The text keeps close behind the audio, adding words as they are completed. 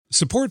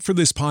Support for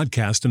this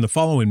podcast and the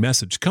following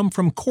message come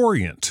from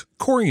Corient.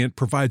 Corient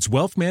provides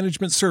wealth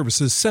management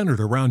services centered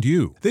around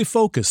you. They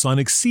focus on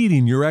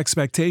exceeding your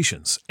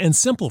expectations and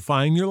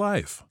simplifying your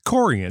life.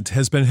 Corient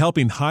has been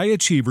helping high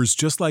achievers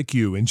just like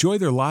you enjoy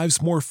their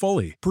lives more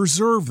fully,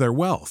 preserve their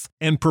wealth,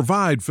 and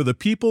provide for the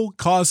people,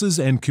 causes,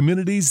 and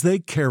communities they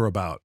care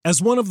about. As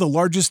one of the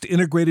largest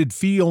integrated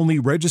fee-only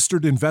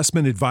registered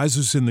investment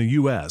advisors in the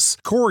U.S.,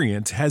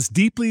 Corient has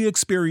deeply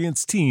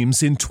experienced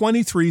teams in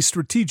 23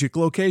 strategic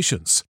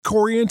locations.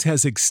 Corient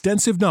has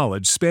extensive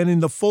knowledge spanning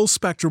the full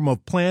spectrum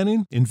of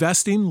planning,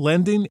 investing,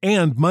 lending,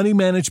 and money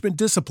management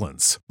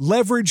disciplines.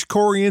 Leverage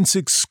Corient's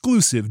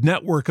exclusive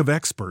network of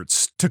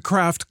experts to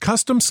craft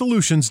custom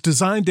solutions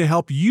designed to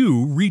help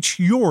you reach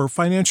your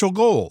financial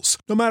goals,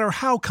 no matter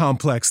how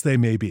complex they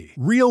may be.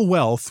 Real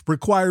wealth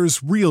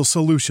requires real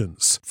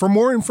solutions. For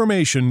more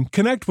information,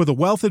 connect with a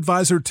wealth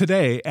advisor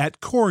today at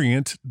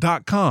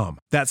Corient.com.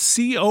 That's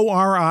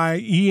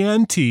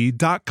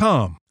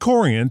Corient.com.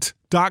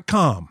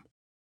 Corient.com.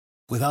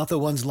 Without the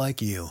ones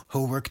like you,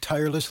 who work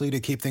tirelessly to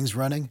keep things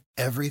running,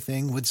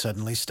 everything would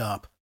suddenly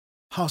stop.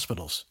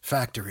 Hospitals,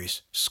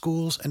 factories,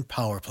 schools, and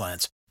power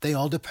plants, they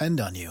all depend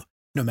on you.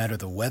 No matter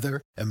the weather,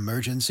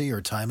 emergency,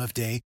 or time of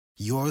day,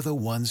 you're the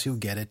ones who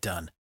get it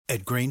done.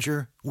 At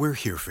Grainger, we're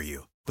here for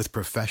you with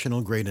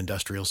professional-grade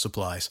industrial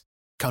supplies.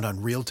 Count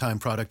on real-time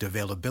product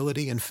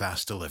availability and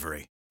fast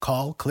delivery.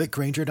 Call, click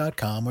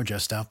Grainger.com, or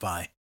just stop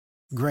by.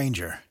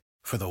 Grainger,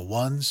 for the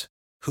ones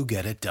who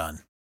get it done.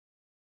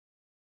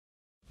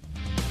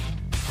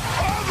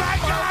 Oh my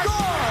God!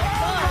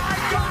 Oh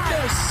my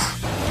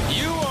goodness!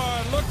 You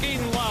are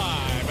looking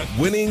live.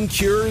 Winning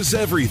cures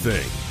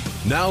everything.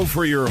 Now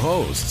for your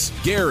hosts,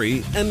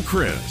 Gary and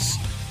Chris.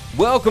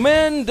 Welcome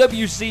in,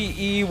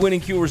 WCE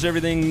Winning Cures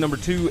Everything, number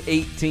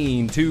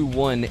 218.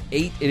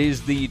 It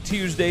is the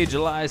Tuesday,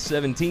 July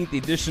 17th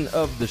edition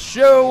of the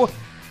show.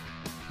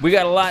 We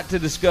got a lot to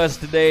discuss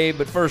today,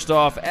 but first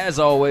off, as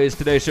always,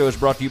 today's show is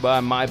brought to you by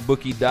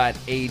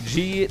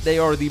MyBookie.ag. They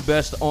are the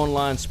best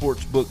online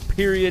sports book,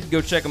 period.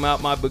 Go check them out,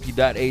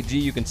 MyBookie.ag.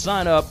 You can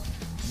sign up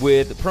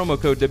with promo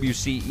code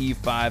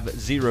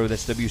WCE50,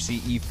 that's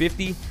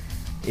WCE50.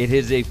 It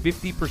is a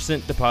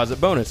 50% deposit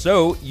bonus.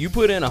 So you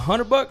put in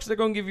 $100, they're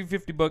going to give you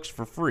 $50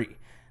 for free.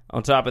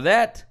 On top of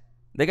that,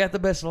 they got the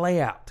best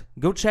layout.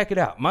 Go check it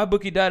out.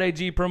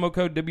 MyBookie.ag, promo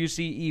code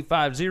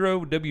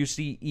WCE50,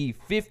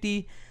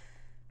 WCE50.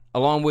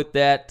 Along with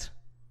that,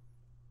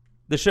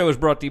 the show is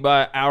brought to you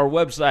by our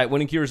website,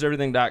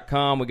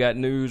 winningcureseverything.com. We got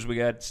news, we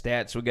got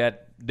stats, we got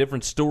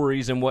different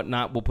stories and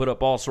whatnot. We'll put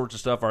up all sorts of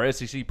stuff. Our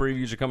SEC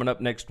previews are coming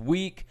up next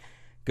week.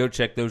 Go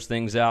check those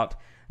things out.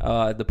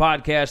 The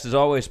podcast is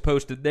always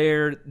posted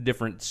there.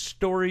 Different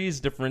stories,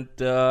 different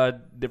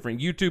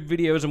YouTube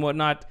videos and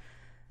whatnot.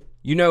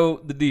 You know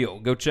the deal.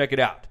 Go check it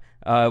out.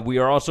 We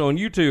are also on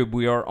YouTube.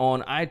 We are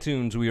on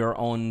iTunes. We are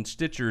on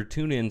Stitcher,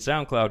 TuneIn,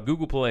 SoundCloud,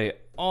 Google Play,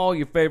 all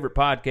your favorite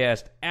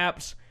podcast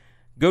apps.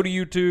 Go to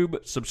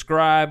YouTube,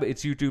 subscribe.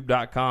 It's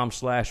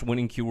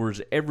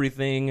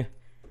youtube.com/winningcureseverything.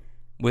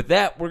 With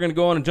that, we're going to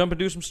go on and jump and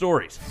do some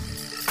stories.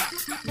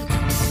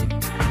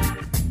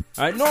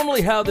 All right,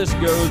 normally how this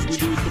goes, we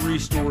do 3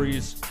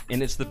 stories,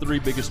 and it's the 3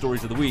 biggest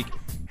stories of the week.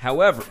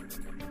 However,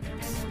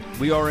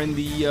 we are in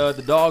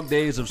the dog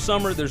days of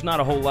summer. There's not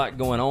a whole lot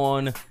going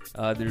on.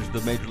 There's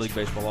the Major League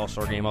Baseball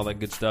All-Star Game, all that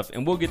good stuff,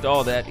 and we'll get to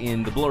all that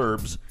in the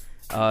blurbs.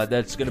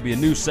 That's going to be a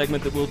new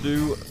segment that we'll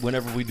do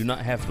whenever we do not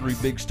have 3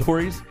 big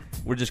stories.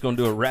 We're just going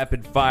to do a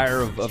rapid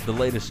fire of the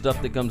latest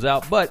stuff that comes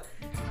out. But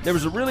there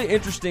was a really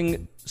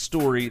interesting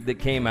story that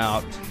came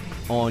out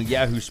on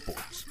Yahoo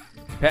Sports.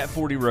 Pat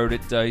Forty wrote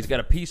it. He's got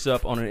a piece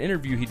up on an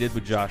interview he did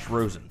with Josh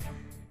Rosen.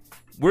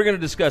 We're going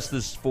to discuss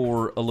this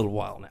for a little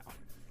while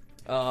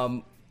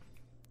now.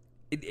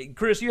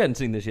 Chris, you hadn't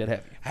seen this yet,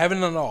 have you?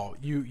 Haven't at all.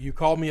 You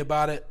called me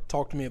about it,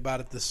 talked to me about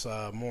it this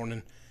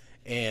morning,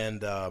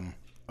 and I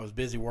was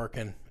busy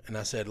working, and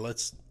I said,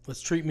 let's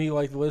treat me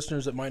like the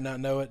listeners that might not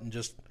know it, and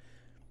just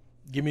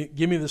give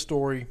me the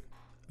story,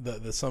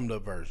 the summed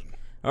up version.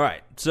 All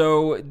right,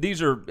 so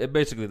these are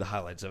basically the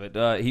highlights of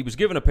it. He was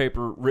given a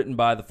paper written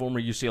by the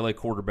former UCLA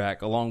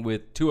quarterback along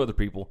with 2 other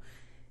people,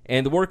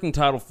 and the working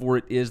title for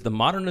it is The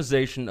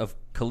Modernization of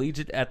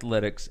Collegiate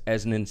Athletics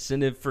as an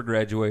Incentive for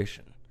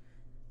Graduation.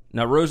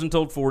 Now, Rosen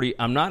told Forty,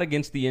 I'm not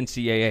against the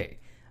NCAA.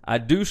 I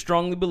do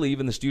strongly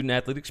believe in the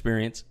student-athlete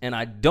experience, and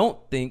I don't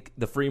think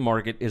the free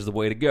market is the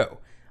way to go.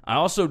 I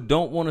also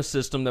don't want a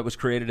system that was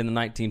created in the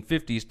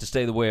 1950s to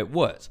stay the way it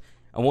was.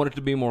 I want it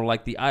to be more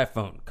like the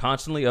iPhone,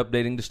 constantly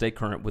updating to stay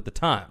current with the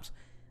times.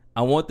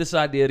 I want this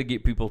idea to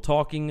get people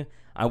talking.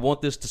 I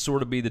want this to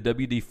sort of be the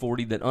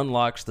WD-40 that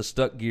unlocks the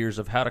stuck gears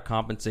of how to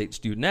compensate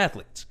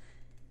student-athletes.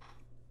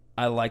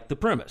 I like the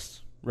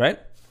premise, right?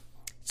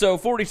 So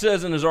Forty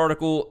says in his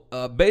article,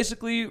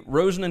 basically,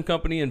 Rosen and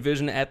company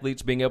envision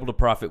athletes being able to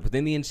profit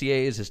within the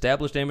NCAA's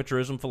established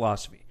amateurism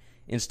philosophy.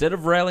 Instead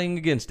of rallying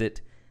against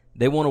it,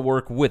 they want to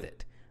work with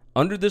it.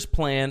 Under this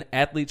plan,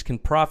 athletes can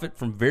profit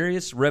from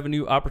various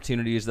revenue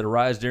opportunities that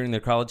arise during their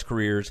college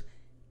careers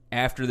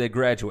after they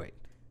graduate.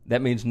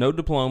 That means no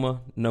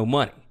diploma, no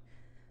money.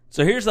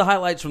 So here's the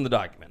highlights from the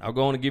document. I'll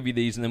go on and give you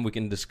these, and then we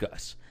can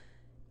discuss.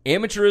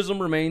 Amateurism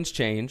remains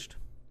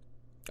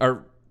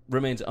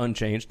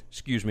unchanged.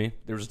 Excuse me.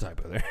 There was a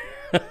typo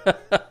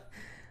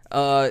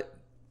there.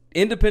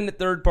 Independent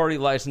third-party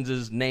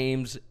licenses,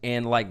 names,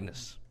 and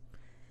likeness.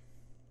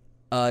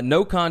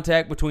 No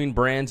contact between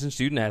brands and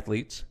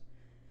student-athletes.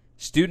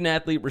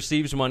 Student-athlete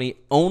receives money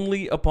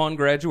only upon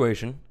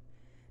graduation.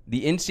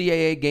 The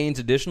NCAA gains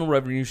additional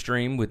revenue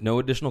stream with no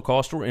additional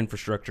cost or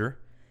infrastructure.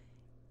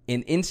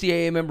 And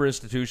NCAA member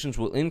institutions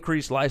will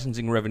increase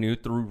licensing revenue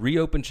through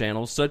reopened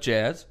channels such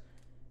as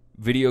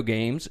video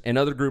games and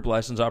other group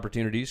license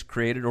opportunities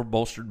created or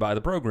bolstered by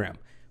the program.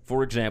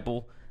 For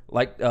example,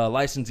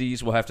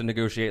 licensees will have to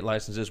negotiate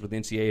licenses with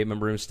NCAA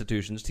member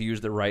institutions to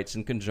use their rights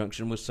in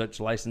conjunction with such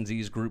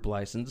licensees' group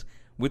license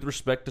with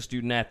respect to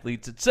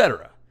student-athletes,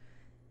 etc.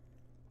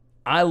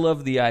 I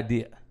love the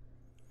idea.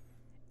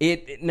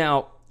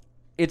 Now,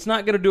 it's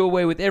not going to do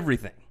away with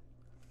everything.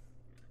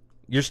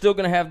 You're still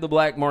going to have the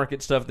black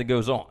market stuff that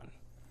goes on.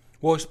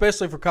 Well,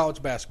 especially for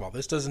college basketball.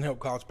 This doesn't help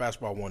college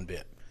basketball one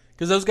bit.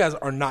 Because those guys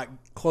are not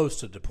close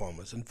to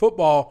diplomas. In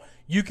football,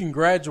 you can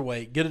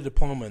graduate, get a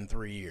diploma in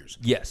 3 years.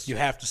 Yes. You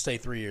have to stay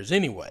 3 years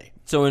anyway.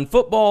 So in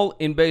football,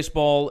 in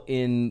baseball,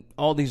 in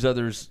all these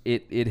others,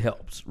 it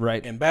helps,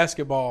 right? In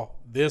basketball,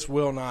 this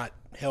will not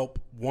help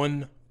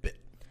one bit.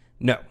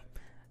 No.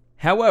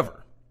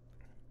 However,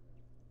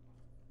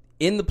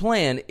 in the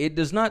plan, it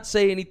does not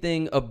say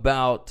anything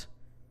about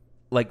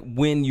like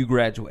when you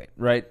graduate,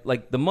 right?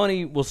 Like the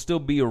money will still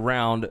be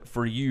around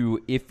for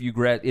you if you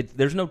graduate.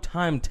 There's no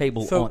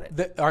timetable on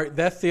it. All right,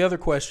 that's the other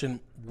question.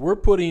 We're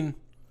putting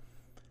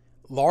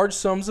large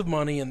sums of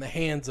money in the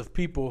hands of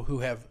people who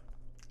have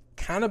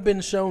kind of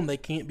been shown they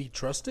can't be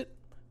trusted.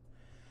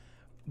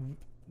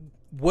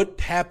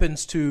 What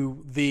happens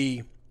to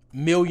the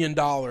 $1 million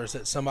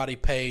that somebody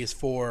pays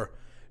for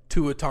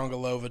Tua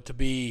Tagovailoa to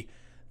be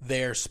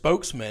their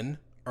spokesman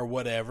or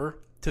whatever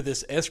to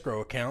this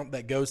escrow account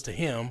that goes to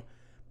him,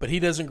 but he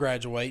doesn't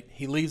graduate,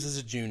 he leaves as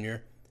a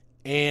junior,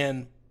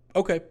 and,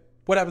 okay,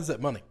 what happens to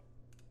that money?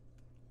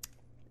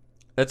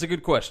 That's a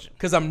good question.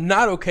 Because I'm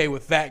not okay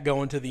with that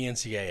going to the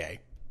NCAA.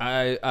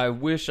 I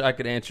wish I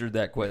could answer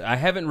that question. I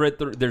haven't read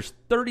there's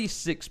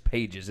 36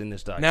 pages in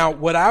this document. Now,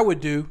 what I would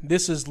do,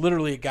 this is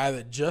literally a guy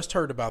that just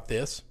heard about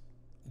this,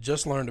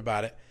 just learned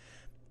about it.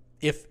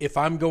 If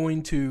I'm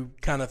going to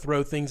kind of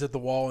throw things at the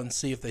wall and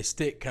see if they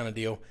stick kind of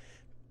deal,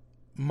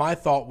 my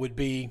thought would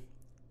be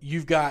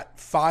you've got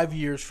 5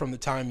 years from the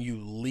time you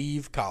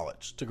leave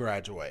college to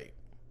graduate.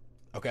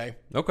 Okay?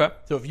 Okay.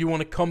 So if you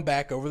want to come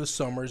back over the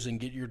summers and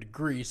get your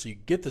degree so you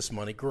get this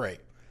money, great.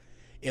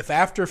 If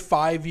after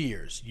 5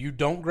 years you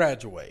don't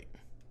graduate,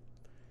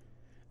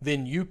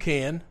 then you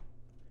can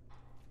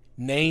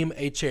name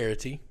a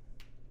charity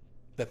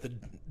that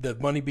the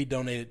money be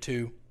donated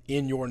to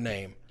in your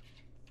name.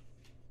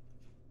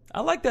 I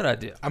like that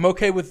idea. I'm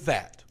okay with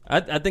that.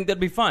 I think that'd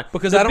be fine.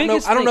 Because I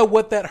don't know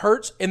what that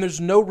hurts, and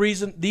there's no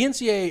reason. The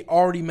NCAA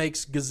already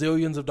makes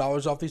gazillions of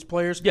dollars off these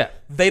players. Yeah.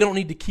 They don't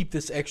need to keep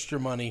this extra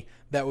money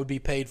that would be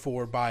paid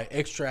for by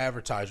extra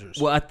advertisers.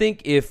 Well, I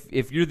think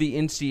if you're the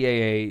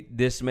NCAA,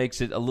 this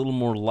makes it a little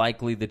more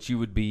likely that you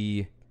would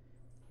be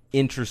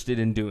interested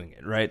in doing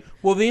it, right?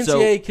 Well, the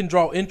NCAA can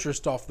draw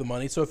interest off the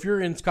money. So if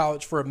you're in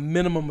college for a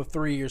minimum of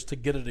 3 years to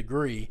get a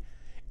degree,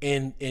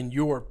 and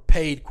you're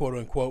paid, quote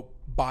unquote,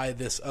 by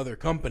this other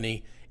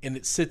company, and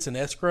it sits in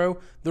escrow,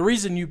 the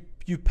reason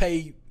you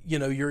pay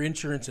your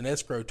insurance and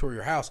escrow toward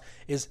your house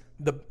is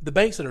the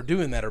banks that are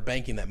doing that are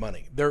banking that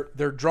money.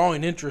 They're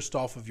drawing interest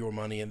off of your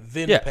money and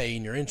then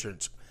paying your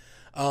insurance.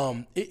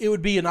 It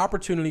would be an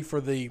opportunity for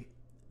the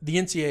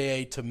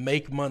NCAA to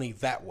make money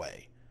that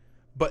way,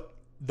 but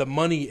the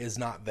money is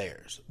not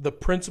theirs. The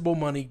principal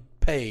money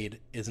paid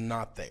is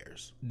not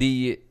theirs.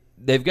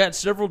 They've got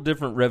several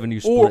different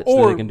revenue splits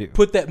that they can do.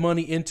 Put that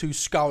money into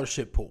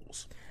scholarship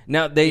pools.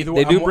 Now they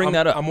do bring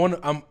that up.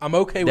 I'm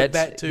okay with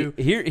that too.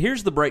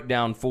 Here's the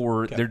breakdown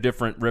for their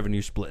different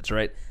revenue splits,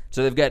 right?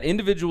 So they've got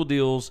individual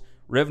deals,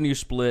 revenue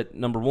split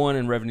number 1,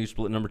 and revenue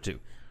split number 2.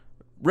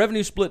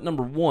 Revenue split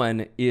number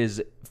 1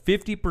 is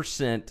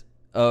 50%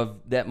 of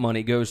that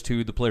money goes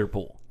to the player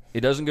pool.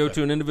 It doesn't go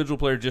to an individual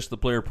player, just the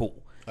player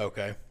pool.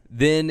 Okay.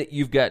 Then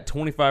you've got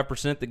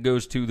 25% that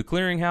goes to the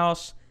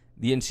clearinghouse.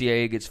 The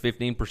NCAA gets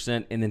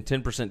 15%, and then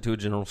 10% to a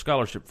general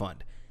scholarship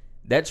fund.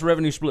 That's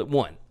revenue split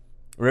 1.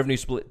 Revenue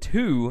split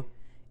 2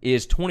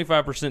 is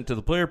 25% to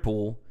the player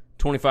pool,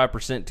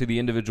 25% to the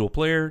individual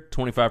player,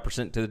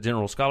 25% to the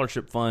general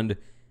scholarship fund,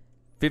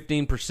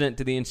 15%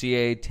 to the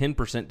NCAA,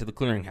 10% to the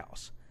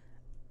clearinghouse.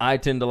 I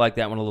tend to like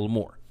that one a little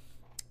more.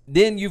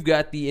 Then you've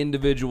got the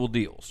individual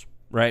deals,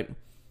 right?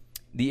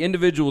 The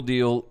individual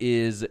deal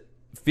is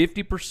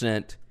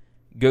 50%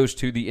 goes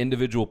to the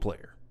individual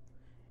player.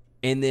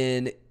 And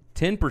then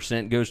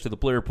 10% goes to the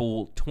player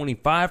pool,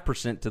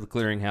 25% to the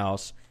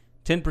clearinghouse,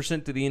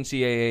 10% to the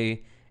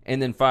NCAA,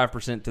 and then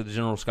 5% to the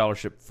general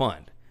scholarship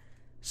fund.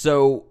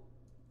 So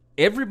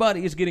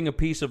everybody is getting a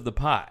piece of the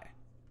pie.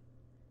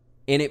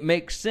 And it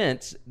makes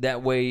sense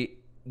that way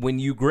when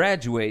you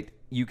graduate,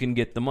 you can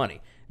get the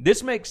money.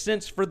 This makes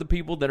sense for the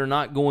people that are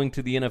not going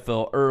to the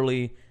NFL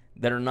early,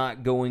 that are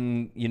not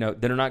going,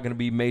 that are not going to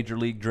be major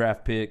league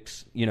draft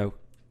picks,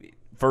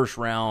 first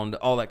round,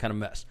 all that kind of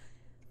mess.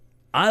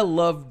 I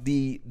love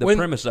the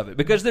premise of it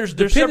because there's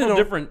several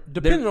different...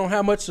 Depending on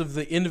how much of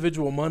the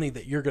individual money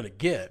that you're going to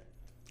get,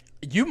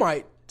 you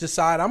might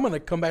decide, I'm going to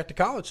come back to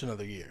college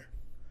another year.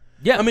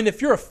 Yeah. I mean,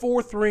 if you're a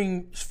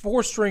four-string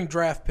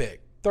draft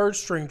pick, third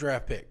round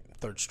draft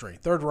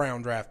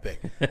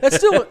pick, that's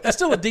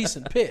still a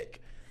decent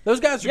pick. Those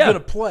guys are going to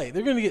play.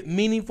 They're going to get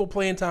meaningful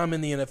playing time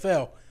in the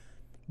NFL.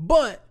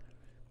 But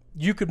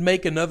you could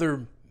make another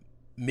 $1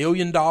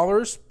 million,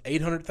 $800,000,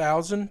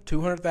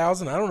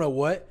 $200,000, I don't know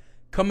what,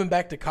 coming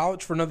back to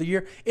college for another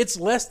year. It's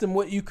less than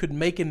what you could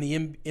make in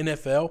the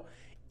NFL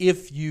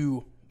if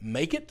you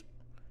make it,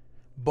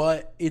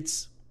 but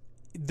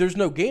there's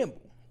no gamble.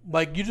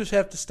 Like, you just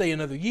have to stay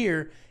another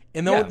year,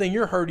 and the only thing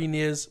you're hurting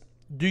is,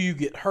 do you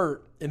get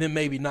hurt and then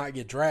maybe not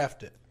get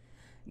drafted?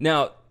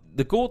 Now,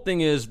 the cool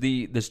thing is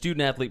the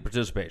student-athlete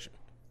participation.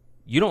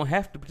 You don't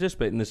have to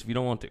participate in this if you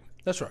don't want to.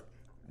 That's right.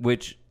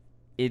 Which,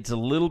 it's a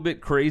little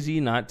bit crazy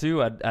not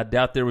to. I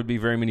doubt there would be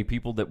very many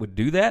people that would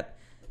do that.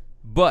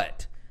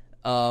 But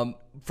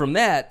from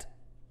that,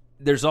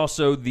 there's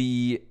also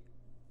the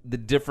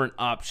different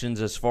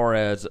options as far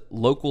as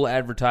local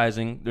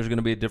advertising. There's going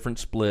to be a different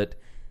split.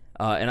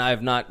 And I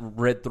have not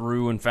read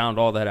through and found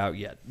all that out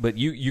yet. But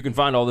you can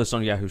find all this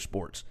on Yahoo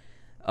Sports.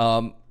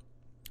 On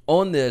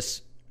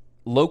this,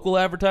 local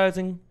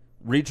advertising,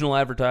 regional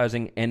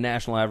advertising, and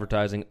national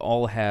advertising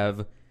all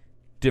have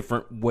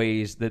different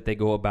ways that they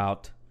go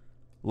about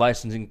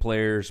licensing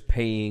players,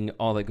 paying,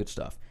 all that good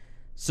stuff.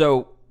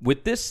 So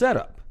with this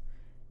setup,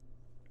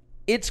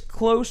 it's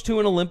close to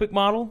an Olympic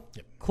model.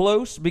 Yep.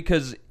 Close,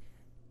 because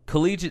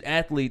collegiate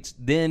athletes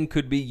then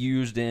could be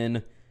used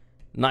in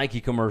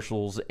Nike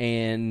commercials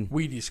and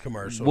Wheaties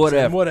commercials,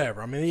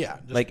 whatever. I mean, yeah.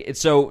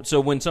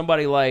 So when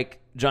somebody like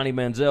Johnny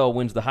Manziel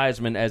wins the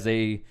Heisman as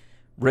a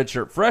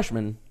redshirt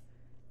freshman,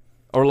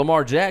 or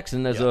Lamar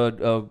Jackson as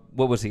a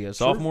what was he, a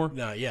sophomore?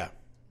 No, yeah.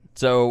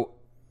 So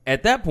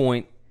at that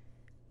point,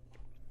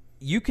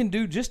 you can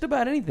do just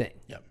about anything.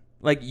 Yep.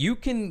 Like you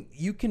can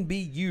be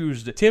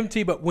used. Tim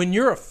Tebow, when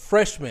you're a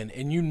freshman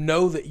and you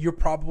know that your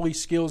probably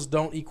skills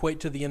don't equate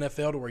to the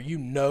NFL, to where you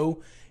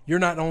know you're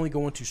not only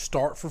going to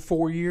start for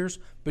 4 years,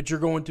 but you're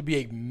going to be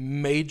a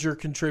major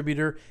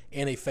contributor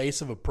and a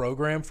face of a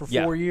program for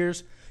 4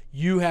 years,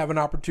 you have an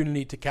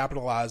opportunity to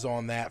capitalize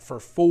on that for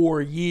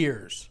 4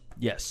 years.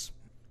 Yes.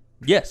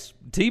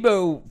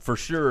 Tebow, for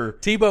sure.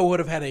 Tebow would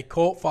have had a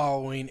cult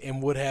following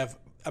and would have,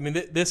 I mean,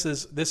 this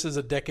is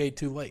a decade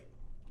too late.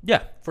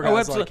 Yeah. For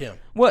guys like him.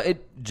 Well,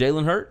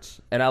 Jalen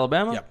Hurts at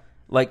Alabama,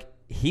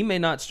 he may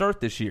not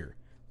start this year,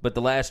 but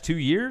the last 2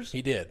 years,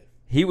 he did.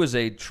 He was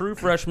a true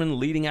freshman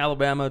leading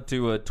Alabama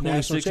to a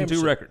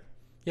 26-2 record.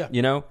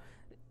 Yeah.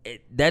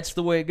 That's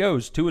the way it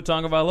goes. Tua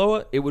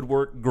Tagovailoa, it would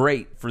work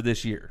great for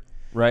this year,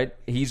 right?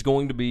 He's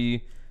going to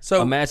be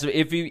a massive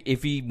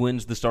if he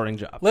wins the starting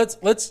job.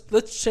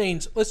 Let's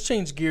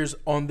change gears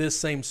on this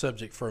same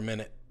subject for a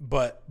minute,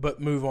 but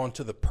move on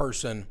to the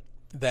person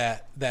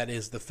that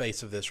is the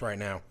face of this right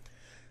now.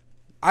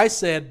 I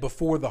said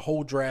before the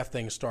whole draft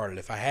thing started,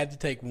 if I had to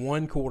take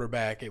one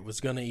quarterback, it was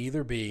going to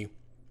either be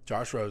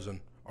Josh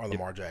Rosen or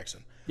Lamar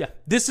Jackson. Yeah.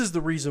 This is the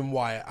reason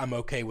why I'm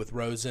okay with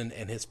Rosen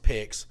and his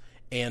picks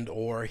and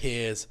or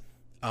his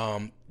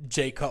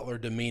Jay Cutler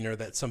demeanor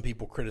that some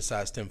people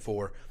criticized him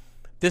for.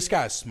 This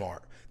guy's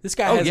smart. This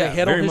guy has a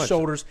head on his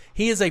shoulders.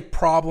 He is a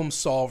problem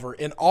solver,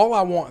 and all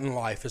I want in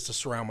life is to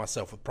surround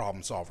myself with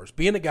problem solvers.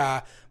 Being a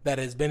guy that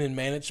has been in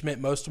management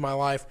most of my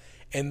life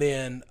and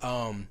then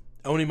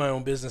owning my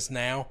own business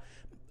now,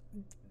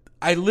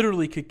 I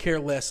literally could care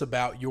less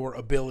about your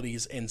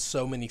abilities in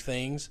so many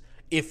things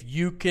if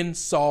you can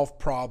solve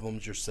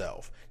problems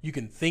yourself. You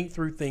can think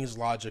through things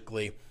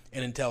logically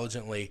and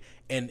intelligently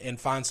and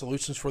find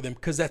solutions for them,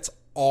 because that's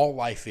all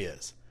life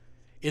is.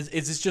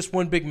 It's just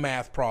one big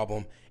math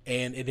problem.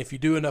 And if you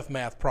do enough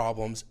math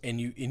problems and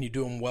you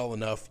do them well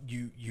enough,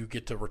 you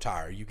get to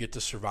retire, you get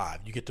to survive,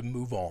 you get to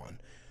move on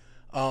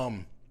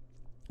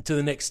to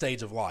the next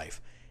stage of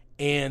life.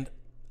 And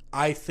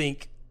I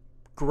think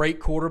great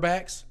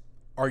quarterbacks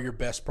are your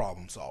best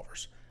problem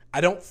solvers. I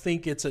don't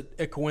think it's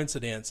a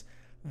coincidence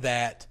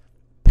that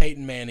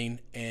Peyton Manning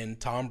and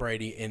Tom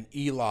Brady and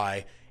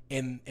Eli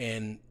and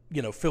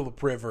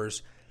Phillip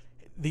Rivers,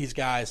 these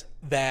guys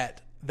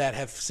that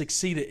have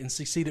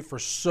succeeded for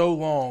so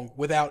long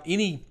without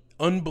any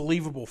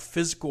unbelievable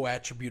physical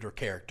attribute or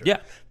character. Yeah.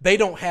 They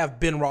don't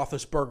have Ben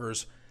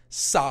Roethlisberger's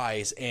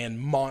size and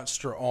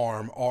monster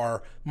arm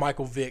or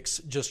Michael Vick's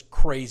just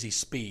crazy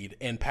speed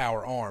and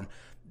power arm.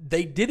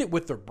 They did it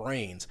with their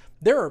brains.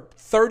 There are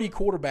 30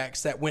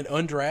 quarterbacks that went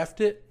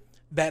undrafted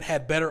that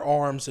had better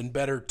arms and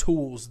better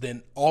tools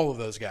than all of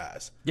those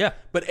guys. Yeah.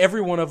 But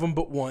every one of them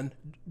but one,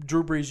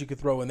 Drew Brees you could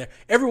throw in there,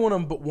 every one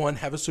of them but one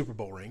have a Super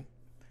Bowl ring.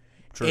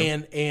 True.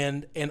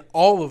 And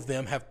all of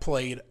them have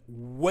played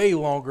way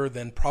longer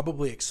than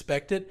probably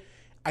expected.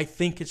 I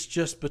think it's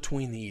just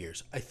between the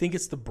ears. I think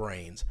it's the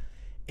brains.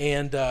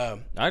 And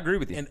I agree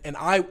with you. And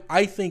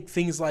I think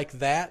things like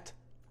that,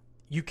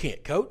 you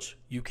can't coach,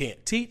 you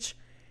can't teach,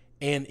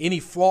 and any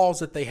flaws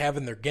that they have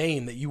in their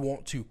game that you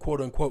want to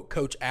quote-unquote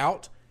coach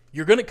out,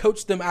 you're going to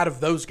coach them out of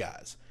those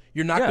guys.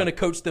 You're not going to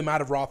coach them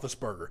out of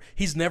Roethlisberger.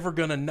 He's never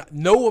going to –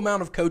 no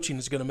amount of coaching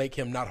is going to make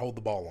him not hold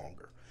the ball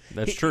longer.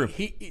 That's true.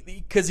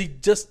 Because he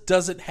just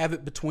doesn't have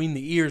it between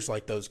the ears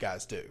like those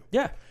guys do.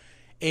 Yeah.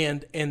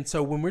 And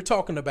so when we're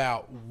talking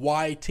about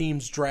why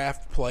teams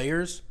draft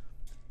players,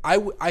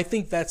 I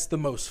think that's the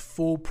most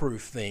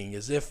foolproof thing,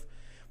 is if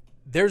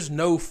there's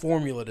no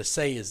formula to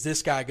say, is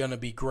this guy going to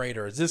be great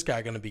or is this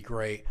guy going to be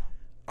great?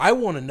 I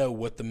want to know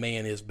what the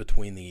man is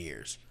between the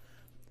ears,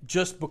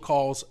 just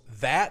because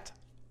that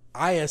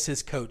I, as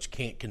his coach,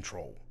 can't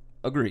control.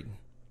 Agreed.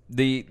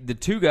 The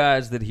two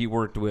guys that he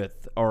worked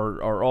with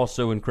are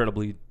also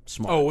incredibly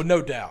smart. Oh,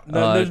 no doubt.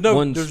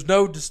 There's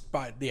no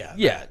despite.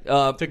 Yeah.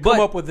 To come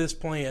up with this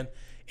plan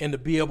and to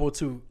be able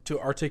to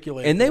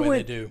articulate and the way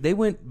they do. They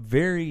went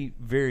very,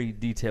 very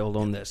detailed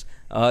on this.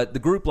 The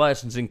group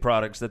licensing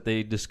products that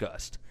they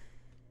discussed.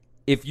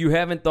 If you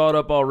haven't thought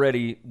up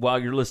already while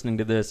you're listening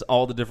to this,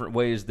 all the different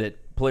ways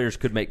that players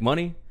could make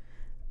money,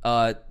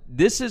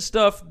 this is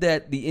stuff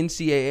that the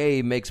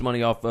NCAA makes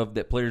money off of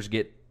that players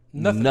get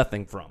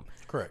nothing from.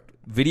 Correct.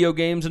 Video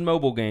games and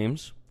mobile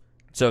games.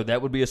 So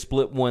that would be a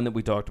split one that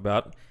we talked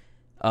about.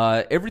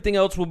 Everything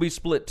else will be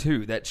split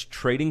too. That's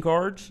trading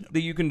cards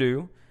that you can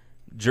do,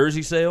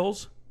 jersey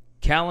sales,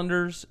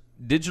 calendars,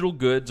 digital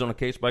goods on a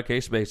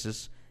case-by-case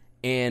basis,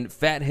 and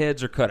fat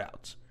heads or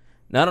cutouts.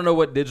 Now, I don't know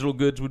what digital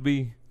goods would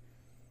be.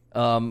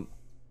 I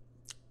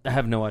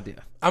have no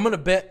idea. I'm going to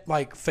bet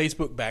like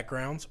Facebook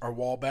backgrounds or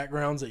wall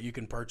backgrounds that you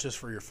can purchase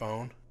for your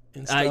phone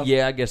and stuff.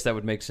 Yeah, I guess that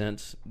would make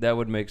sense.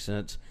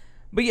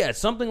 But yeah,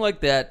 something like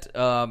that,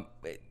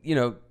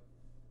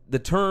 the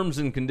terms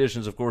and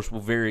conditions, of course, will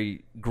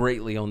vary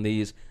greatly on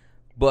these.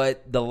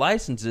 But the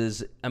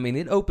licenses, I mean,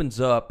 it opens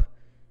up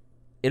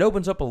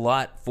a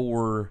lot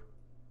for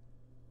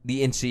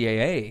the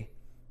NCAA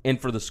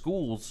and for the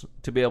schools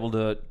to be able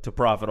to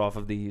profit off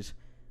of these.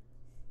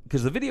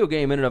 Because the video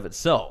game in and of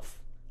itself,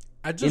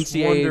 I just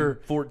NCAA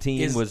wonder,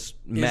 14 was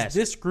massive. Is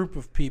this group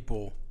of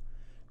people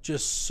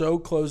just so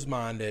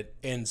close-minded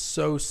and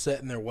so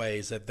set in their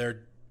ways that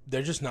they're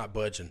just not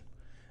budging?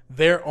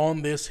 They're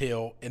on this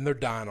hill, and they're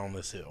dying on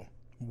this hill.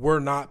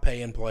 We're not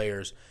paying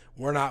players.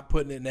 We're not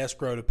putting it in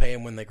escrow to pay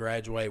them when they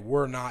graduate.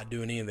 We're not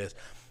doing any of this.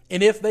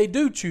 And if they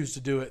do choose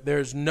to do it,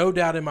 there's no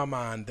doubt in my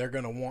mind they're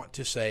going to want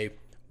to say,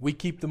 we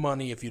keep the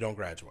money if you don't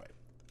graduate.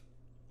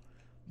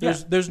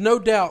 There's no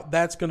doubt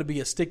that's going to be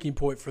a sticking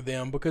point for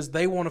them because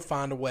they want to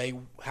find a way,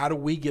 how do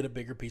we get a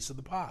bigger piece of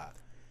the pie?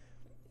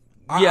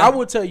 I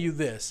will tell you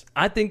this.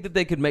 I think that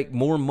they could make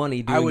more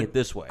money doing it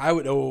this way.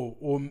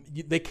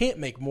 They can't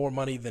make more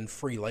money than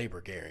free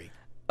labor, Gary.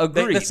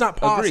 Agreed. That's not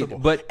possible.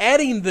 Agreed. But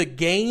adding the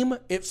game,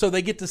 so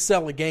they get to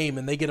sell a game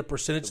and they get a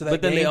percentage of that game.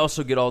 But then they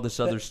also get all this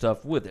other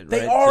stuff with it, right?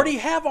 They already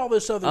have all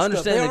this other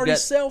stuff. They already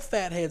sell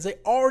fat heads. They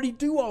already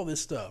do all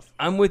this stuff.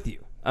 I'm with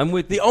you.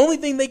 The only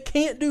thing they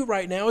can't do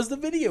right now is the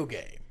video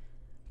game.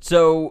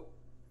 So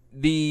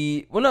no.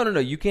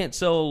 You can't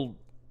sell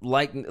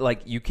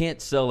you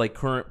can't sell a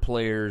current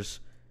player's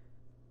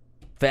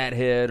fat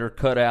head or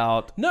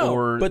cutout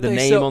or the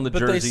name on the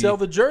jersey. But they sell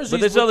the jerseys.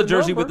 But they sell the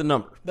jersey number. with the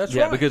number. That's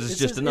right. Because it's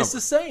just a number. It's the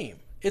same.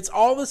 It's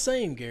all the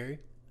same, Gary.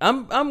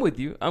 I'm with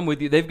you.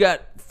 They've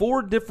got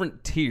 4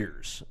 different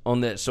tiers on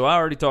this. So I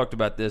already talked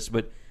about this,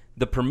 but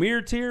the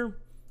premier tier,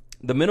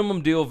 the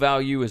minimum deal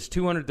value is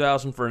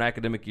 $200,000 for an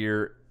academic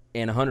year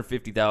and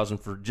 $150,000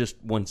 for just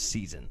one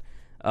season.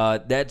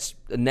 That's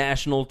a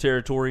national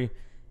territory,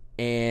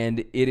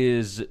 and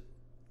it's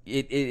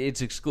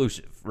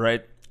exclusive,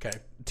 right? Okay.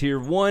 Tier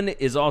 1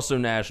 is also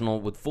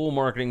national with full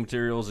marketing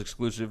materials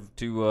exclusive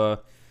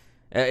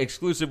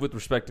with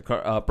respect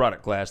to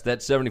product class.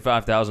 That's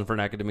 $75,000 for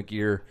an academic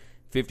year,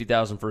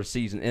 $50,000 for a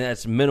season, and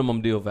that's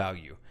minimum deal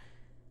value.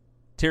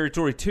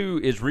 Territory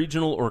 2 is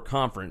regional or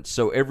conference,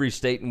 so every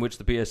state in which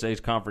the PSA's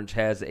conference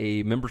has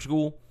a member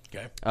school.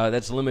 Okay.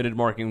 That's limited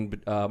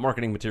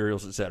marketing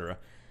materials, etc.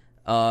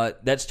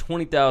 That's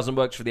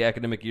 $20,000 for the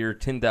academic year,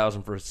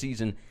 $10,000 for a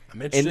season.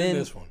 I'm interested in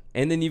this one.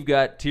 And then you've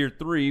got tier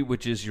 3,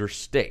 which is your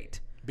state.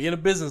 Being a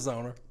business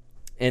owner.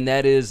 And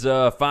that is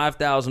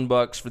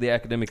 $5,000 for the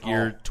academic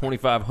year,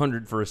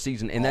 $2,500 for a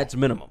season, and that's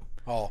minimum.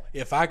 Oh,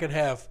 if I could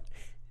have,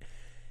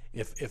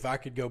 if I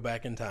could go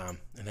back in time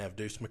and have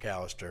Deuce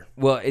McAllister,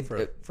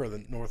 for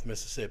the North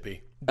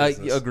Mississippi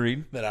business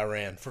agreed that I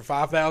ran for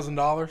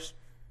 $5,000.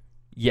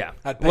 Yeah,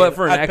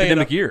 for an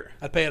academic year,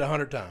 I'd pay it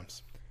 100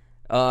 times.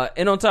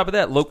 And on top of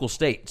that, local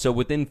state. So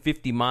within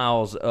 50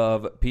 miles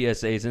of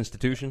PSA's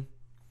institution,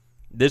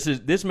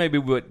 this may be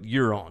what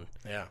you're on.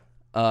 Yeah.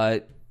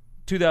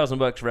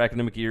 $2,000 for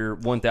academic year,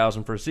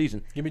 $1,000 for a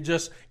season. Give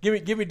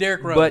me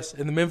Derrick Rose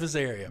in the Memphis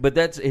area. But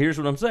here's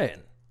what I'm saying.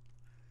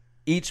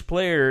 Each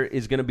player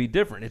is going to be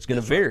different. It's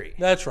going to vary.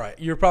 That's right.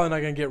 You're probably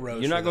not going to get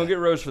Rose. You're not going to get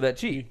Rose for that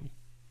cheap.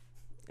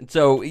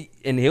 So,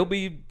 and he'll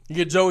be... You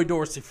get Joey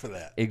Dorsey for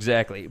that.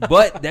 Exactly.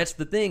 But that's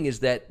the thing is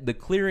that the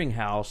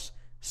clearinghouse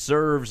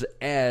serves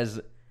as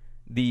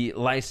the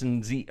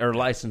licensee or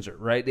licensor,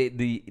 right?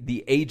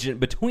 The agent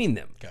between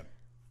them. Okay.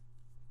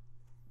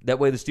 That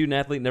way the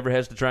student-athlete never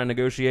has to try and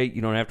negotiate.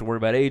 You don't have to worry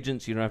about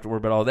agents. You don't have to worry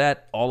about all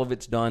that. All of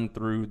it's done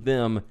through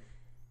them.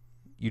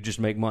 You just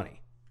make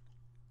money.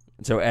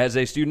 And so as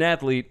a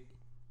student-athlete,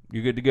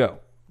 you're good to go.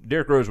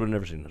 Derrick Rose would have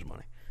never seen this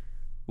money.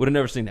 Would have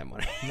never seen that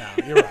money. No,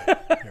 you're right.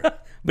 You're right.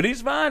 But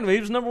he's fine. He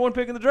was number 1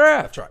 pick in the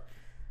draft. That's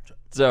right.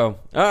 So,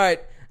 all right.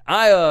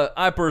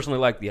 I personally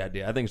like the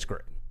idea. I think it's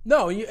great.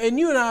 No, and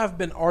you and I have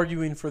been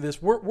arguing for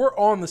this. We're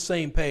on the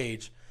same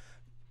page.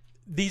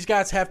 These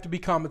guys have to be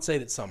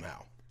compensated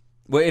somehow.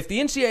 Well, if the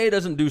NCAA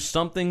doesn't do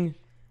something,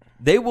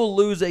 they will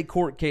lose a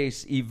court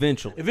case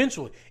eventually.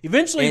 Eventually,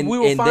 And- we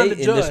will and find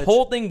they- a judge. And this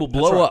whole thing will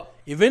blow That's right. up.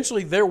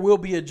 Eventually, there will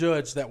be a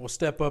judge that will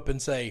step up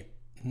and say,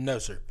 no,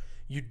 sir,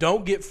 you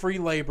don't get free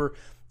labor.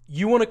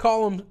 You want to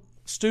call them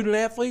student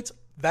athletes?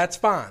 That's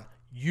fine.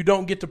 You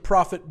don't get to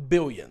profit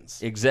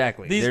billions.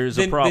 Exactly. There's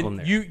a problem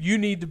there. You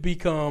need to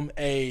become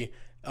a,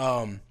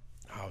 I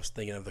was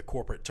thinking of the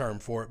corporate term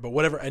for it, but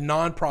whatever a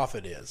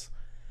nonprofit is.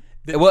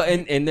 Well,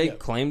 and they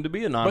claim to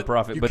be a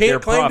nonprofit, you but can't they're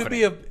claim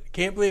profiting. to be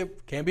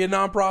can't be a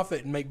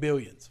nonprofit and make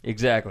billions.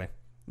 Exactly.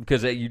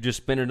 Because you just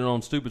spending it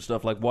on stupid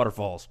stuff like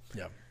waterfalls.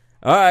 Yeah.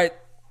 All right.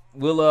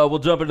 We'll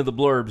jump into the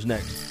blurbs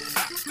next.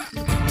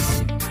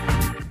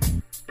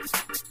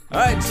 All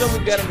right, so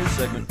we've got a new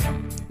segment.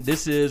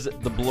 This is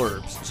the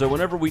blurbs. So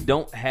whenever we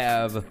don't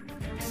have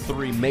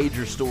 3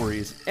 major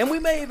stories, and we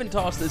may even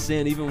toss this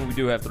in even when we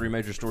do have 3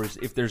 major stories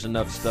if there's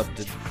enough stuff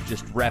to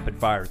just rapid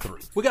fire through.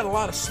 We got a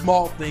lot of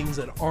small things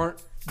that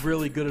aren't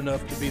really good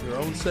enough to be their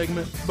own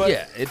segment, but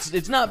Yeah,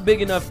 it's not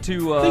big enough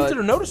to things that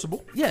are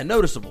noticeable. yeah,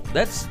 noticeable.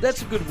 That's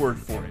a good word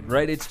for it,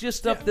 right? It's just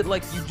stuff that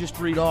like you just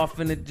read off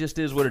and it just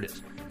is what it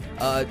is.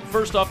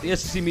 First off, the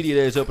SEC Media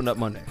Days opened up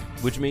Monday,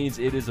 which means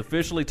it is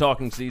officially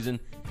talking season.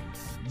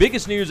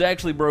 Biggest news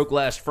actually broke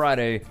last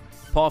Friday.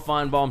 Paul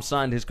Feinbaum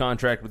signed his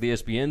contract with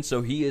ESPN,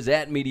 so he is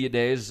at Media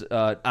Days.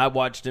 I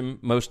watched him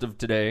most of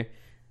today.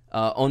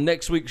 On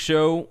next week's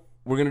show,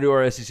 we're going to do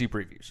our SEC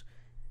previews.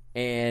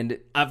 And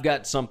I've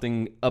got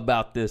something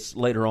about this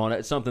later on.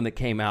 It's something that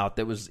came out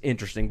that was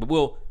interesting, but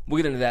we'll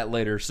get into that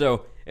later.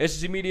 So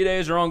SEC Media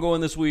Days are ongoing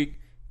this week.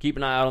 Keep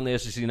an eye out on the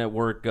SEC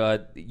Network.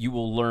 You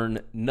will learn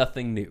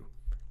nothing new.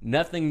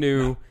 Nothing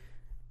new,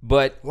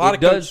 but A lot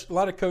it of does. a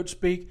lot of coach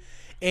speak,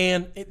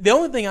 and the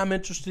only thing I'm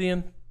interested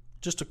in,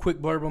 just a quick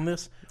blurb on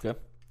this. Okay.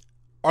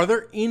 Are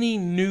there any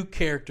new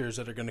characters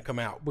that are going to come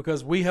out?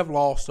 Because we have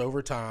lost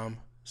over time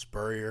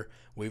Spurrier,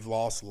 we've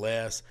lost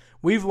Les,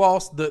 we've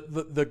lost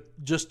the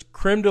just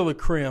creme de la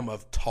creme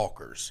of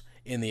talkers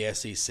in the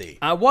SEC.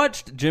 I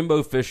watched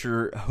Jimbo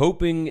Fisher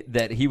hoping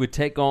that he would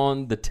take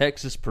on the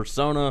Texas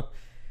persona,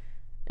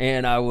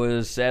 and I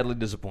was sadly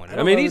disappointed.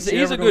 I mean, he's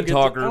a good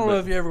talker. I don't know but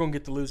if you're ever going to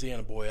get the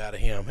Louisiana boy out of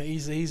him.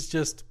 He's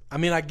just. I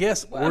mean, I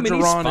guess Well, I mean,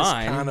 he's Orgeron is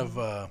fine. kind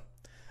of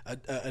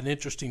an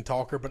interesting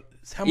talker, but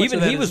how much even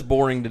of that he was is-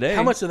 boring today.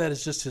 How much of that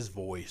is just his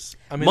voice?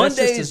 I mean, that's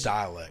just his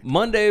dialect.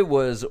 Monday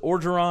was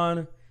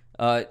Orgeron.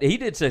 He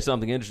did say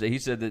something interesting. He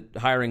said that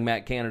hiring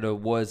Matt Canada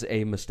was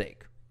a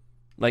mistake.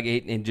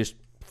 And just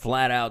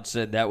flat out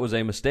said that was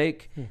a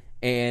mistake,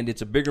 and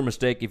it's a bigger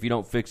mistake if you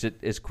don't fix it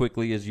as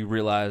quickly as you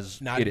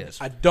realize Now, it is.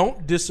 I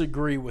don't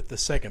disagree with the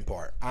second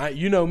part.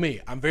 You know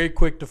me. I'm very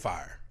quick to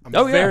fire. I'm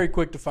Oh, yeah. very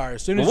quick to fire.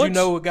 As soon as Well, you once-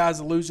 know a guy's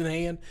a losing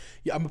hand,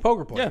 I'm a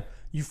poker player. Yeah.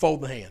 You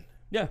fold the hand.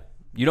 Yeah.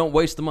 You don't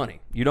waste the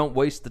money. You don't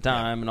waste the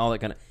time and all that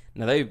kind of.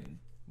 Now, they've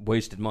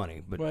wasted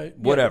money, but Well, yeah,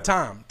 whatever.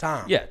 Time.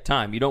 Yeah,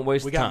 time. You don't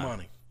waste We the got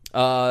time.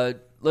 money.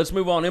 Let's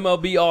move on.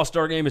 MLB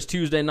All-Star Game is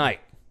Tuesday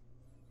night.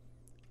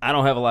 I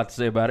don't have a lot to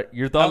say about it.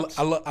 Your thoughts?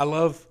 I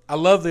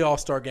love the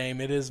All-Star Game.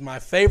 It is my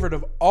favorite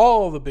of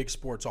all the big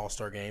sports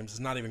All-Star Games.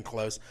 It's not even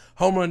close.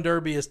 Home Run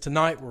Derby is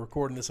tonight. We're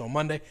recording this on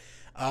Monday.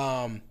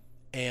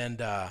 And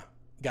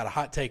got a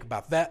hot take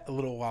about that a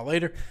little while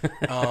later.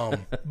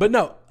 But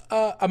no,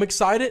 I'm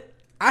excited.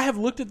 I have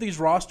looked at these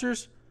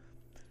rosters.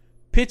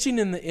 Pitching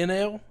in the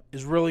NL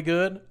is really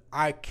good.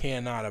 I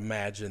cannot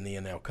imagine the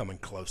NL coming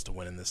close to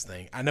winning this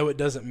thing. I know it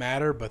doesn't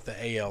matter, but the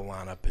AL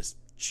lineup is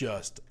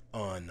just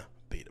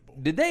unbeatable.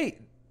 Did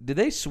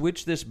they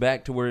switch this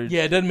back to where?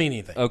 Yeah, it doesn't mean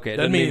anything. Okay, it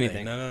doesn't doesn't mean mean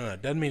anything. anything. No,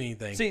 it doesn't mean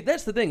anything. See,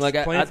 that's the thing. Like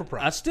playing for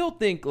pride. I still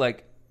think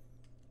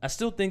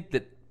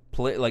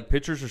that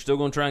pitchers are still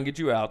going to try and get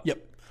you out.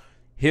 Yep,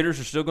 Hitters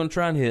are still going to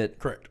try and hit.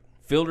 correct.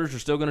 Fielders are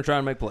still going to try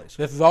and make plays.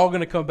 This is all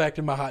going to come back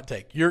to my hot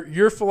take.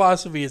 Your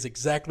philosophy is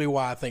exactly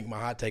why I think my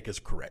hot take is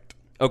correct.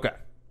 Okay.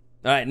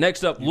 All right,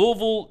 next up,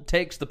 Louisville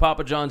takes the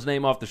Papa John's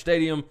name off their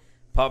stadium.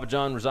 Papa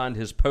John resigned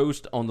his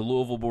post on the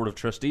Louisville Board of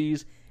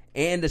Trustees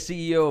and the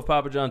CEO of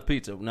Papa John's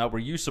Pizza. Now, were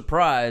you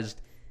surprised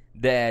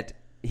that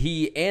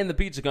he and the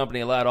pizza company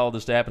allowed all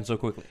this to happen so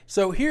quickly?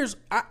 So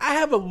I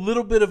have a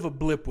little bit of a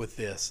blip with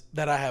this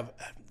that I have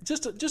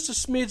just a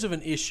smidge of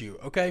an issue,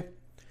 okay?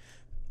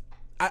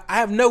 I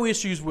have no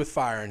issues with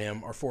firing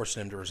him or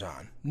forcing him to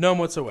resign. None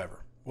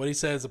whatsoever. What he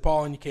said is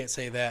appalling. You can't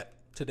say that.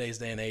 today's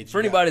day and age. For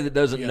anybody that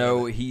doesn't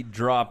know, he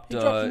dropped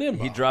an N-bomb.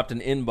 he dropped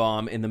an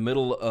N-bomb in the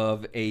middle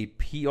of a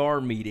PR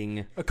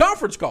meeting, a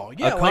conference call.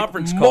 Yeah, a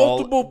conference call,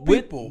 multiple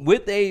people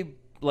with a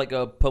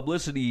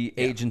publicity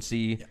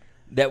agency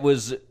that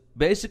was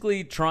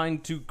basically trying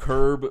to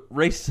curb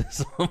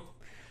racism.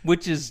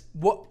 Which is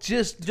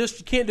just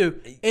you can't do.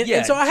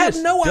 And so I had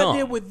no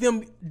idea with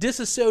them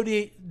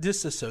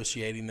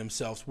disassociating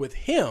themselves with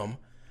him,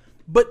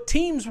 but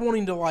teams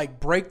wanting to like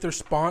break their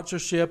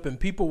sponsorship and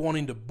people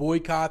wanting to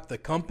boycott the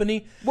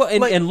company. Well,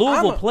 and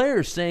Louisville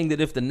players saying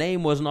that if the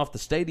name wasn't off the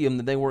stadium,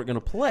 that they weren't going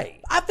to play.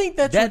 I think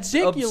that's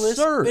ridiculous.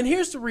 Absurd. And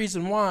here's the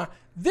reason why: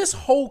 this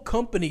whole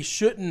company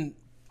shouldn't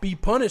be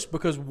punished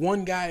because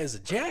one guy is a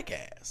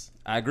jackass.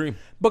 I agree.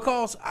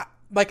 Because I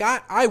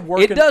work.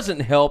 It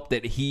doesn't help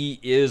that he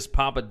is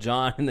Papa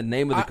John and the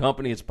name of the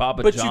company is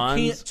Papa John's. But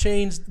you can't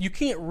change. You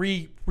can't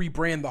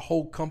rebrand the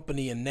whole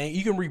company and name.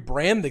 You can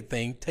rebrand the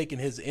thing, taking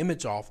his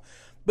image off,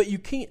 but you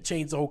can't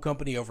change the whole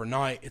company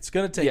overnight. It's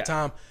going to take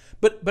time.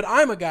 But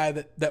I'm a guy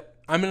that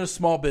I'm in a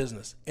small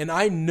business, and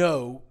I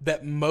know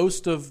that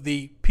most of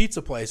the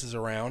pizza places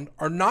around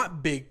are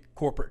not big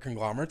corporate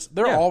conglomerates.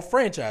 They're all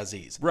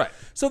franchisees. Right.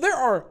 So there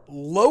are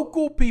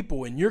local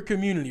people in your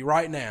community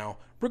right now,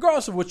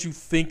 regardless of what you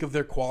think of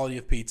their quality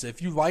of pizza.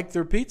 If you like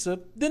their pizza,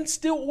 then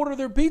still order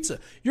their pizza.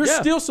 You're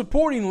still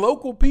supporting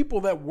local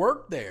people that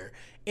work there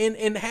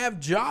and have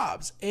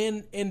jobs,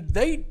 and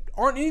they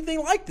aren't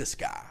anything like this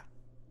guy.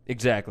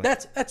 Exactly.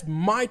 That's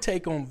my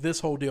take on this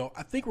whole deal.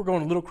 I think we're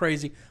going a little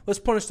crazy. Let's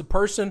punish the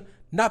person,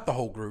 not the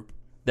whole group.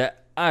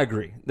 That I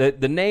agree.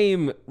 The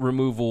name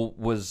removal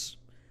was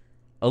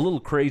a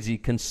little crazy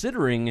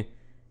considering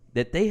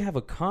that they have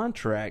a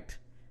contract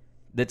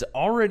that's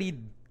already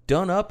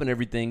done up and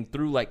everything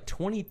through like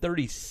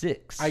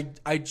 2036.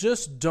 I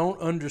just don't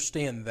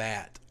understand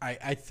that.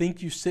 I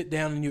think you sit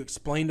down and you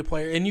explain to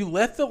players and you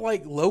let the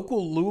like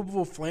local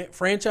Louisville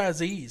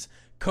franchisees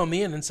come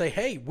in and say,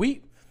 hey,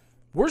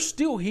 we're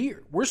still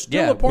here. We're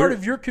still a part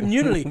of your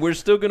community. We're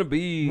still going to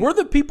be. We're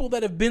the people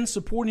that have been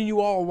supporting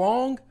you all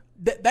along.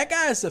 That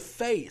guy is the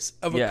face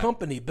of a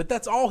company, but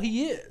that's all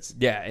he is.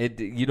 Yeah,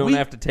 you don't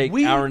have to take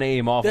our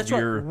name off of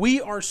your... Right. We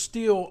are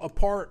still a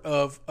part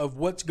of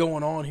what's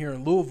going on here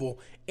in Louisville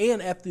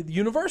and at the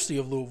University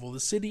of Louisville, the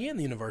city and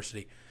the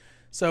university.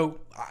 So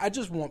I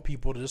just want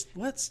people to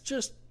let's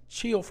just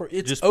chill for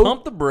it. Just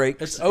pump the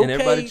brakes it's okay and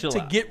everybody chill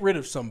to out. Get rid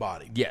of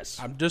somebody. Yes.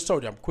 I'm just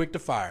told you, I'm quick to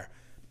fire.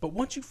 But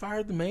once you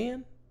fired the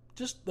man,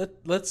 just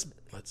let's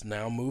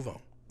now move on.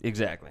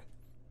 Exactly.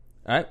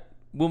 All right.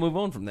 We'll move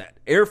on from that.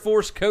 Air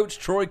Force coach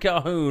Troy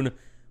Calhoun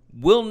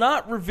will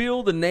not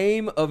reveal the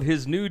name of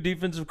his new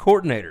defensive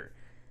coordinator.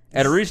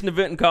 At a recent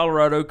event in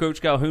Colorado,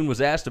 Coach Calhoun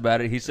was asked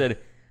about it. He said,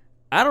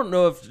 I don't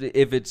know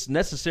if it's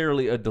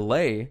necessarily a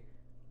delay.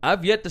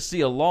 I've yet to see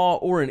a law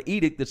or an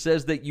edict that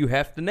says that you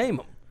have to name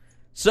him.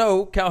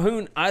 So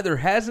Calhoun either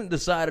hasn't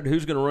decided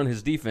who's going to run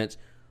his defense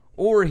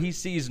or he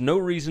sees no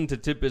reason to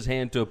tip his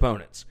hand to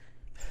opponents.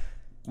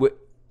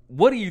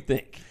 What do you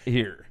think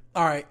here?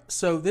 All right,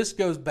 so this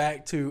goes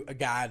back to a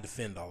guy I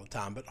defend all the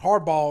time, but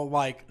Harbaugh,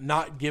 like,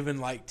 not giving,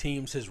 like,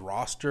 teams his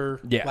roster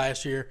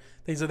last year,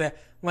 things like that.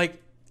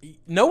 Like,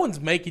 no one's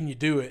making you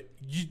do it.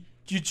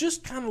 You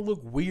just kind of look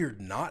weird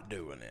not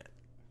doing it.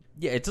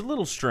 Yeah, it's a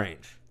little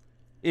strange.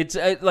 It's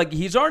like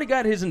he's already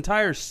got his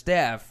entire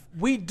staff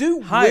We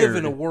do hired. live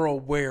in a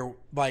world where,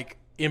 like,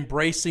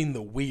 embracing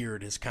the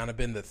weird has kind of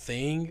been the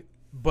thing.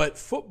 But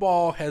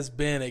football has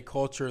been a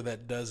culture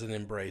that doesn't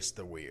embrace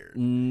the weird.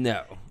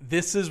 No.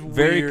 This is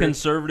very weird.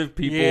 Conservative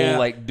people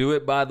like do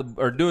it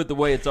the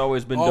way it's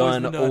always been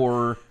done.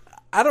 Or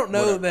I don't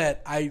know whatever.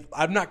 that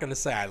I'm not going to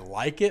say I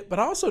like it, but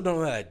I also don't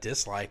know that I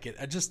dislike it.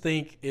 I just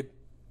think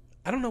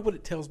I don't know what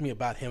it tells me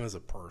about him as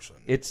a person.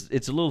 It's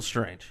a little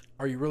strange.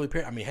 Are you really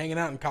hanging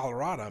out in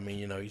Colorado? I mean,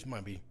 you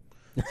might be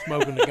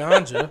smoking the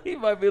ganja. He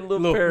might be a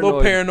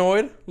little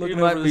paranoid. He Looking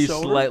might over be his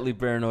shoulder. slightly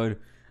paranoid.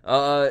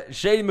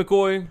 Shady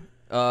McCoy.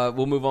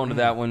 We'll move on to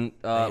that one.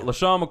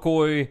 LaShawn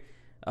McCoy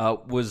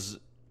was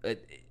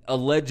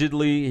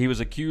allegedly, he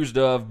was accused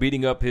of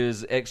beating up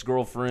his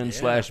ex-girlfriend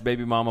 /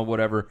 baby mama,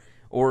 whatever,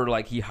 or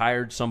like he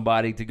hired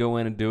somebody to go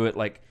in and do it.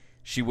 Like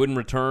she wouldn't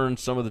return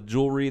some of the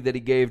jewelry that he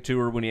gave to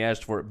her when he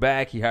asked for it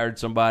back. He hired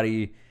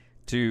somebody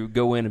to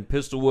go in and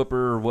pistol whip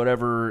her or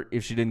whatever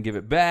if she didn't give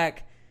it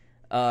back.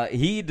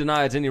 He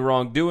denies any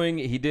wrongdoing.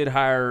 He did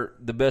hire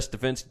the best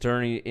defense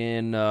attorney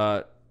in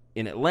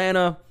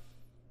Atlanta.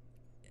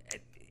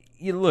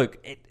 Look,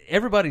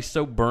 everybody's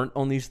so burnt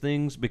on these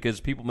things because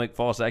people make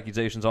false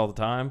accusations all the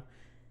time.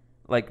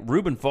 Like,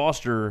 Reuben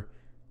Foster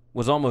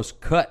was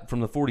almost cut from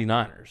the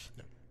 49ers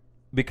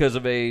because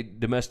of a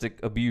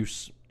domestic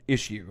abuse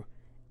issue.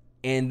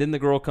 And then the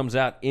girl comes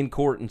out in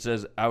court and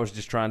says, I was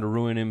just trying to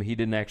ruin him. He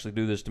didn't actually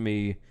do this to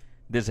me.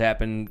 This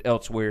happened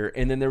elsewhere.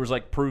 And then there was,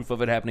 like, proof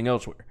of it happening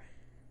elsewhere.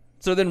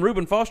 So then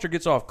Reuben Foster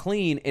gets off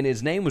clean, and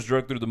his name was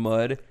dragged through the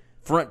mud,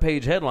 front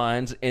page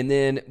headlines, and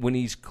then when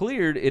he's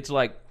cleared, it's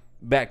like,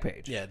 back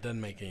page. Yeah, it doesn't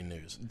make any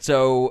news.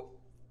 So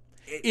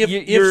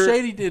If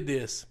Shady did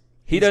this,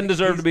 He doesn't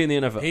deserve to be in the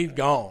NFL. He's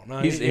gone.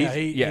 No,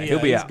 he'll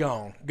be he's out.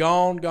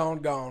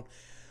 Gone.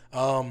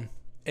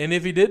 And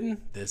if he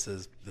didn't, this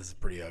is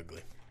pretty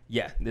ugly.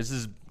 Yeah,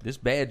 this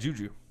bad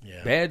juju.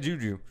 Yeah. Bad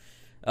juju.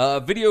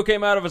 Video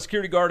came out of a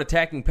security guard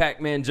attacking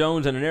Pac-Man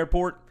Jones in an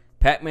airport.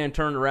 Pac-Man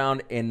turned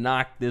around and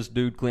knocked this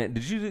dude, Clint.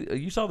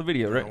 You saw the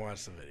video, right? I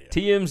watched the video.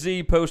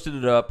 TMZ posted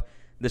it up.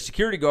 The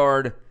security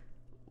guard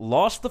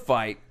lost the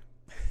fight,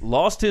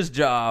 lost his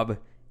job,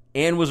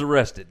 and was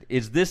arrested.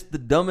 Is this the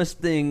dumbest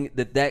thing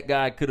that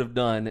guy could have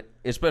done,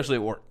 especially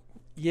at work?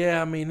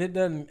 Yeah, I mean, it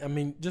doesn't. I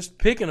mean, just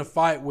picking a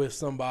fight with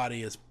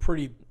somebody is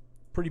pretty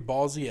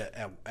ballsy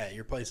at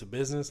your place of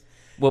business.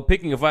 Well,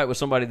 picking a fight with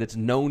somebody that's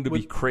known to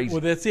be crazy.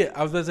 Well, that's it.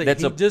 I was going to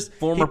say that's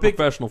former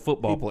professional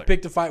football player.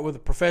 Picked a fight with a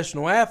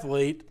professional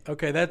athlete.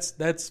 Okay,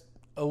 that's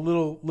a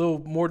little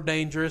more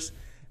dangerous.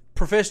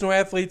 Professional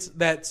athletes,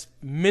 that's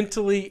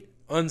mentally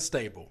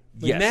unstable.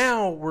 Yes.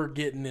 Now we're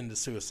getting into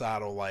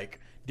suicidal. Like,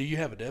 do you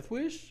have a death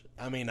wish?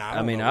 I mean,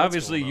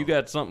 obviously you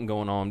got something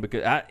going on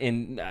because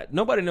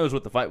nobody knows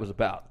what the fight was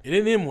about. It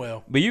didn't end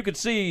well. But you could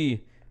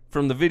see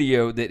from the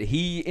video that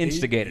he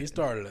instigated. He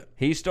started it.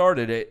 He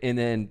started it, and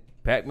then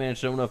Pac-Man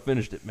sure enough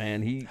finished it,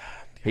 man.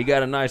 He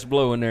got a nice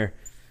blow in there.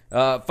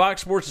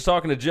 Fox Sports is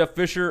talking to Jeff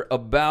Fisher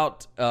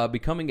about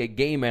becoming a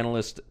game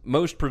analyst,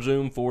 most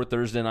presumed for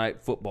Thursday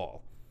Night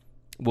Football.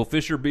 Will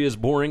Fisher be as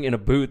boring in a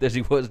booth as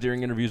he was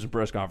during interviews and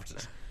press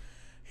conferences?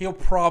 He'll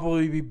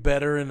probably be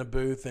better in the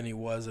booth than he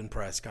was in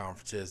press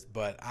conferences,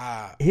 but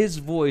his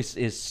voice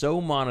is so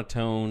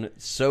monotone,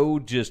 so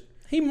just...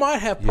 He might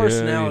have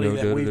personality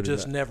that we've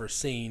just never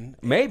seen.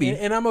 Maybe.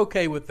 And I'm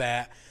okay with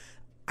that.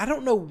 I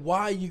don't know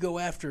why you go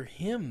after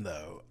him,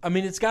 though. I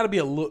mean, it's got to be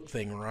a look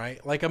thing,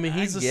 right? Like, I mean,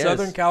 he's a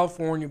Southern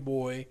California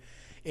boy.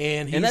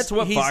 And that's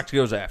what Fox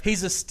goes after.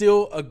 He's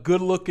still a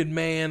good-looking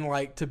man.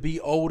 Like, to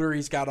be older,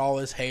 he's got all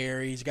his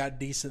hair. He's got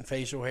decent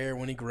facial hair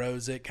when he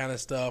grows it, kind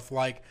of stuff.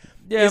 Like,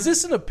 is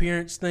this an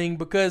appearance thing?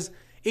 Because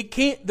it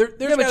can't. There's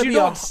got to be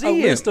a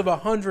list of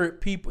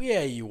 100 people.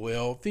 Yeah, you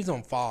will if he's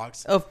on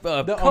Fox. A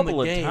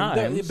couple of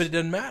times, but it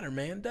doesn't matter,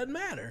 man. It doesn't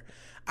matter.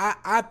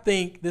 I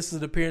think this is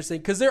an appearance thing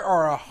because there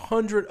are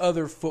 100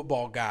 other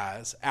football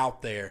guys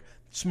out there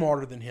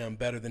smarter than him,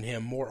 better than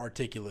him, more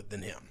articulate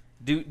than him.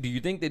 Do you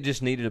think they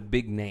just needed a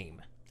big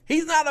name?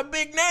 He's not a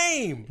big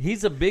name.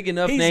 He's a big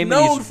enough name. He's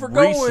known for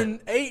going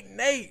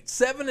 8-8,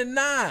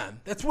 7-9.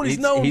 That's what he's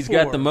known for. He's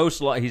got the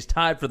most. He's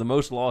tied for the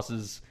most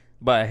losses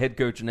by a head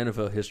coach in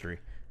NFL history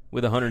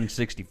with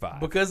 165.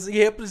 Because he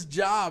kept his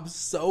job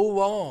so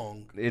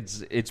long.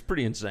 It's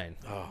pretty insane.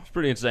 Oh. It's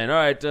pretty insane. All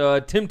right,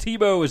 Tim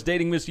Tebow is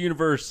dating Miss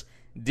Universe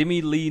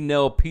Demi Lee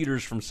Nell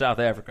Peters from South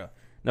Africa.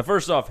 Now,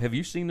 first off, have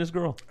you seen this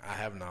girl? I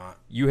have not.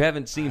 You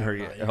haven't seen her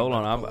yet. Hold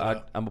on, I'm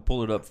going to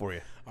pull it up for you.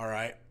 All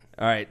right.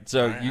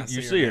 So you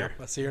see her.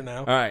 I see her now.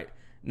 All right.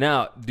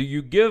 Now, do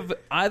you give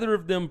either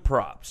of them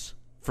props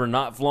for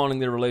not flaunting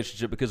their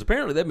relationship? Because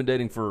apparently they've been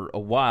dating for a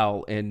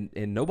while and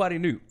nobody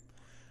knew.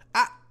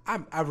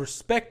 I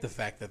respect the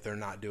fact that they're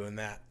not doing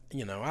that.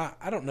 You know,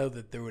 I don't know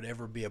that there would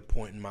ever be a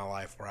point in my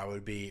life where I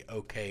would be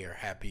okay or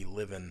happy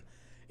living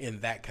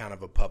in that kind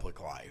of a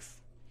public life.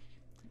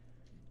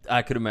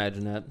 I could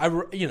imagine that.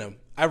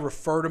 I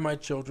refer to my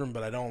children,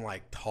 but I don't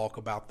talk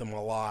about them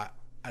a lot.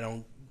 I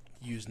don't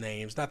use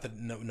names. Not that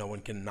no one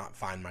can not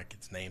find my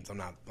kids' names. I'm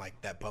not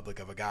that public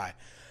of a guy.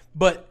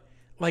 But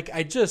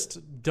I just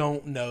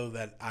don't know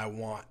that I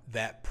want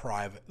that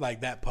private,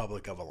 that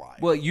public of a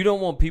life. Well, you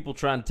don't want people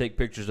trying to take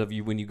pictures of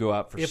you when you go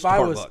out for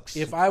Starbucks.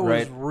 If I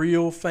was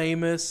real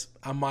famous,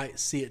 I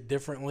might see it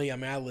differently. I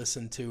mean, I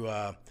listened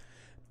to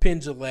Penn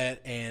Jillette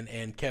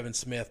and Kevin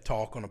Smith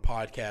talk on a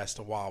podcast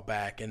a while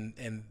back,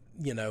 and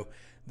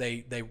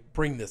they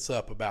bring this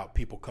up about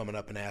people coming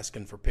up and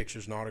asking for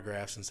pictures and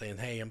autographs and saying,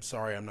 "Hey, I'm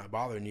sorry, I'm not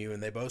bothering you."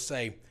 And they both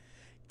say,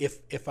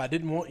 "If I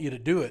didn't want you to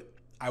do it,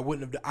 I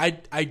wouldn't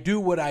have. I do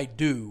what I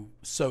do,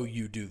 so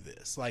you do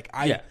this.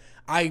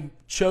 I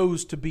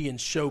chose to be in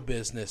show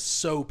business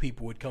so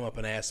people would come up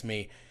and ask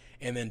me."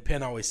 And then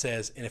Penn always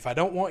says, "And if I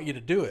don't want you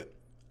to do it,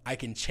 I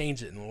can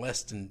change it in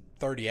less than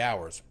 30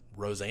 hours."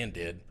 Roseanne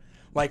did.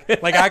 I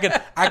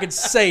could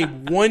say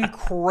one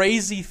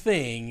crazy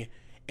thing,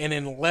 and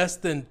in less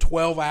than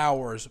 12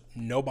 hours,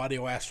 nobody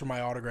will ask for my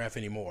autograph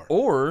anymore.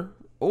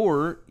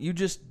 Or you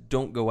just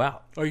don't go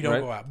out. Or you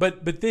don't go out.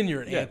 But then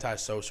you're an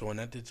antisocial, and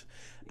that.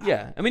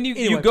 I mean,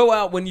 you go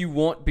out when you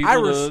want people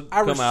to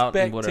come out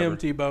and whatever. I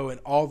respect Tim Tebow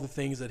and all the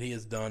things that he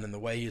has done and the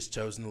way he has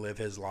chosen to live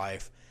his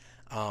life.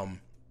 I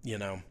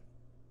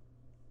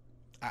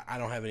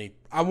don't have any.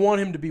 I want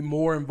him to be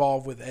more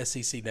involved with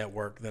SEC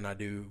Network than I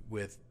do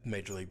with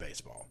Major League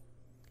Baseball.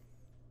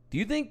 Do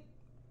you think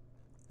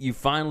you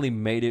finally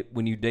made it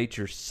when you date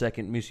your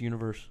second Miss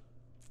Universe?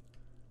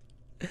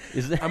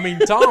 I mean,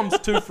 Tom's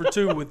 2 for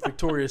 2 with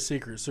Victoria's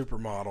Secret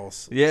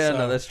supermodels. Yeah, so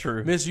no, that's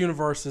true. Miss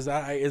Universe, is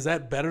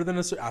that better than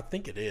I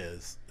think it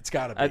is. It's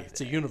got to be.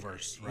 It's a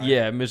universe, right?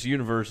 Yeah, Miss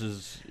Universe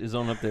is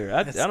on up there.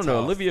 I don't know,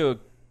 Olivia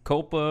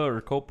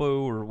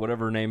Culpo or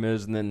whatever her name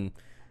is, and then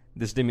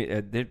this Demi.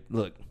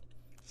 Look,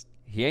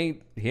 he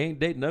ain't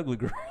dating ugly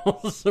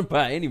girls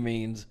by any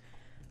means.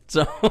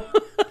 So,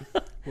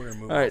 We're going to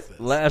move all right, off this.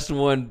 last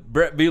one.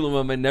 Brett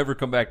Bielema may never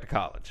come back to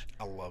college.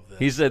 I love this.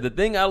 He said, the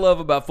thing I love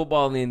about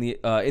football in the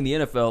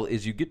NFL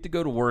is you get to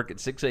go to work at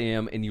 6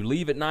 a.m. and you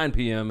leave at 9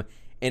 p.m.,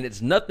 and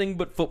it's nothing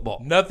but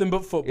football. Nothing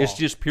but football. It's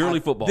just purely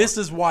football. This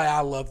is why I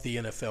love the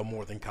NFL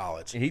more than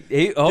college. He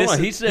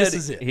This said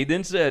is it. he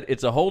then said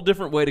it's a whole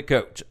different way to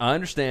coach. I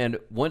understand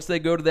once they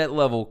go to that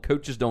level,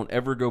 coaches don't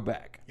ever go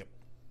back. Yep.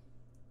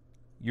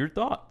 Your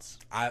thoughts?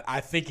 I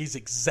think he's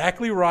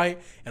exactly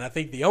right, and I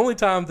think the only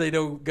time they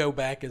don't go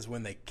back is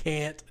when they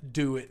can't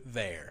do it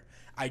there.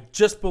 I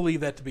just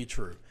believe that to be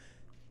true.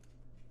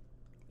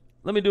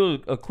 Let me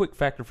do a quick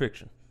fact or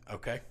fiction.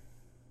 Okay.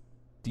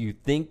 Do you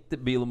think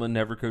that Bielema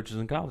never coaches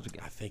in college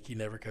again? I think he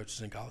never coaches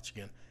in college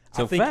again.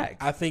 So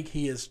fact. I think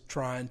he is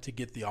trying to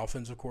get the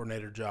offensive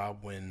coordinator job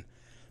when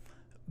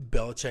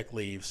Belichick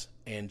leaves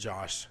and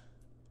Josh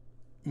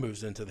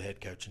moves into the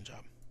head coaching job.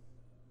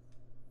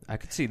 I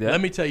could see that.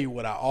 Let me tell you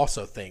what I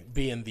also think,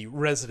 being the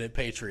resident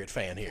Patriot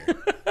fan here.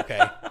 Okay.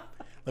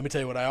 Let me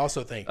tell you what I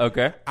also think.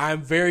 Okay.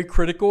 I'm very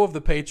critical of the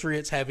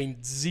Patriots having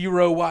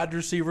 0 wide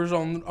receivers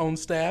on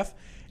staff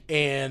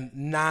and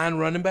 9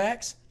 running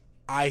backs.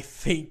 I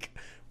think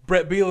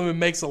Brett Bielema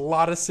makes a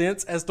lot of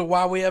sense as to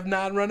why we have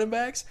 9 running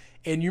backs.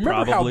 And you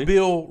remember Probably. how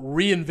Bill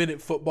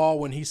reinvented football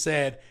when he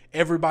said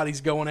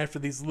everybody's going after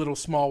these little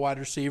small wide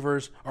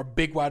receivers or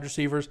big wide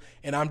receivers,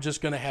 and I'm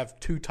just going to have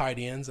 2 tight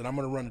ends, and I'm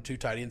going to run a 2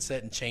 tight end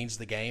set and change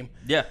the game.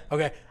 Yeah.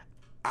 Okay.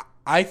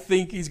 I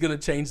think he's going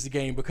to change the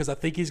game because I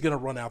think he's going to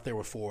run out there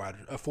with 4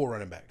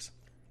 running backs.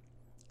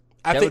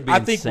 I That would be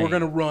think insane. we're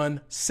going to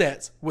run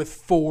sets with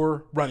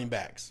 4 running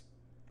backs.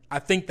 I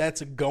think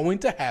that's going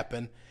to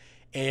happen,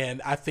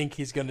 and I think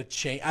he's going to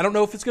change. I don't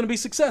know if it's going to be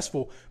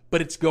successful,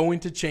 but it's going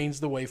to change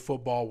the way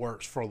football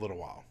works for a little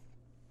while.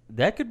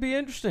 That could be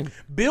interesting.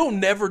 Bill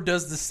never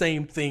does the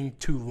same thing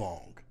too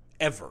long,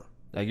 ever.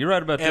 Now, you're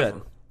right about Ever.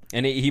 that.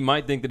 And he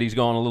might think that he's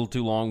gone a little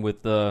too long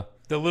with The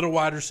little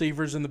wide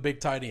receivers and the big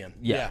tight end.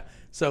 Yeah.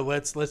 So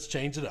let's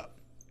change it up.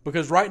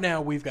 Because right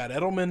now we've got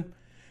Edelman,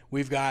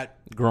 we've got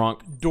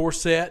Gronk.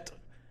 Dorsett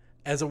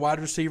as a wide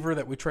receiver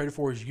that we traded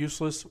for is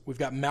useless. We've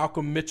got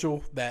Malcolm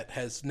Mitchell that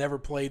has never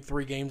played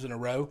 3 games in a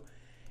row.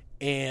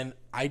 And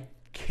I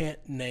can't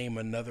name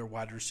another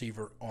wide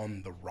receiver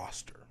on the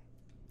roster.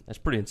 That's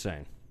pretty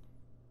insane.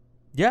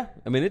 Yeah,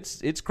 I mean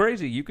it's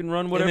crazy. You can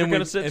run whatever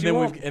kind of sets you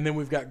want. And then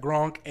we've got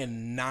Gronk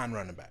and 9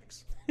 running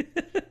backs.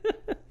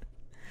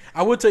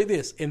 I would say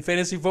this. In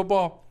fantasy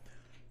football,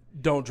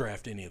 don't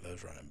draft any of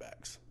those running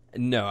backs.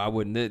 No, I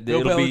wouldn't.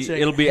 Bill Belichick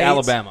It'll be hates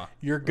Alabama.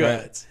 Your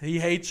guts. Right? He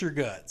hates your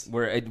guts.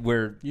 Where at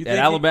think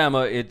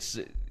Alabama, it's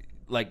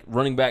like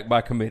running back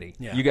by committee.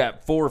 Yeah. You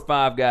got 4 or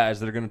 5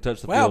 guys that are going to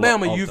touch the Well, field.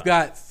 Alabama, all the you've time.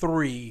 got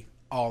 3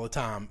 all the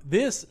time.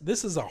 This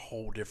is a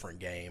whole different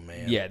game,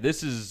 man. Yeah,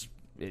 this is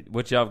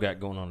what y'all got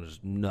going on is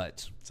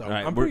nuts. So All right,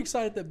 I'm we're- pretty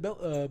excited that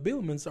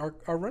Bielema's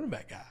our running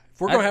back guy. If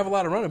we're going to have a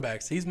lot of running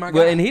backs, he's my guy.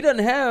 Well, and he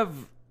doesn't have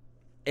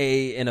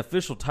an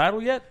official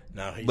title yet.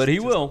 No, but he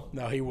will.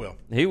 No, he will.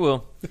 He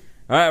will.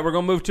 All right, we're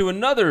going to move to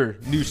another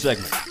new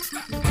segment.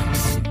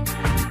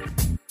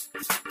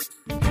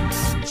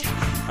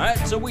 All right,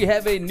 so we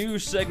have a new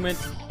segment.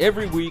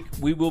 Every week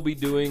we will be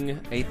doing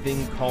a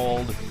thing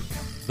called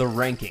The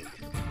Ranking.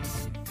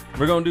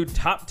 We're going to do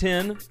top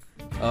 10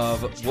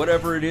 of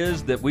whatever it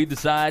is that we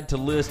decide to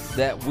list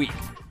that week.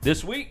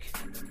 This week,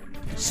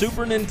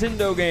 Super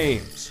Nintendo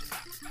games.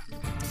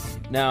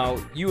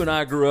 Now, you and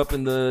I grew up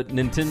in the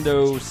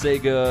Nintendo,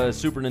 Sega,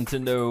 Super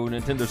Nintendo,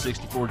 Nintendo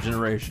 64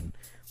 generation.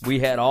 We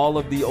had all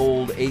of the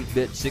old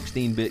 8-bit,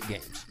 16-bit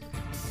games.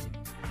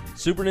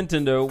 Super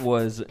Nintendo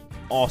was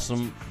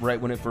awesome right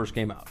when it first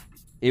came out.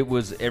 It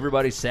was,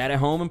 everybody sat at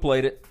home and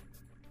played it.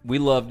 We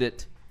loved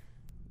it.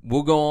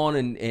 We'll go on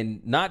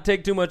and not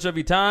take too much of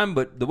your time,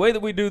 but the way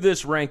that we do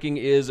this ranking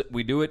is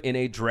we do it in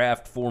a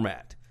draft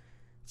format.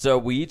 So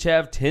we each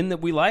have 10 that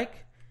we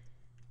like,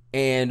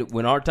 and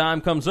when our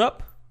time comes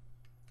up,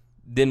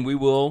 then we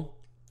will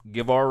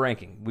give our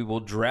ranking. We will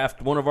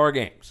draft one of our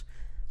games.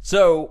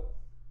 So,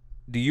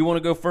 do you want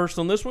to go first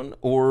on this one,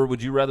 or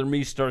would you rather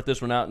me start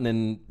this one out and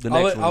then the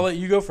next one? I'll let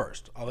you go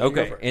first.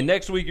 Okay, and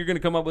next week you're going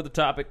to come up with a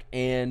topic,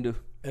 and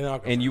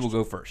you will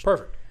go first.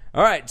 Perfect.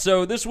 All right,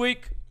 so this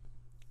week,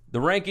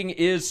 the ranking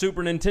is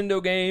Super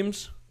Nintendo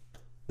games,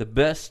 the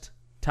best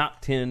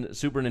top 10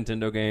 Super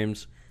Nintendo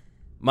games.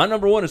 My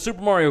number 1 is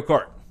Super Mario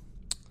Kart.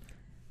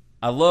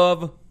 I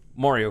love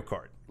Mario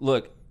Kart.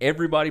 Look,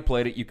 everybody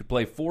played it. You could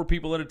play 4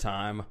 people at a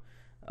time.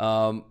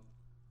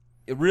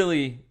 It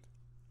really,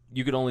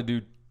 you could only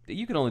do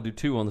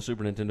 2 on the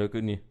Super Nintendo,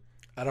 couldn't you?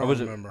 I don't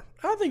remember.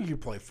 I think you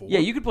could play 4. Yeah,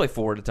 you could play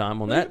 4 at a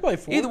time on You that. could play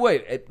 4. Either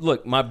way,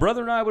 look, my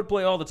brother and I would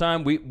play all the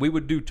time. We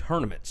would do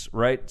tournaments,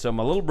 right? So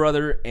my little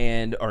brother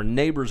and our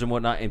neighbors and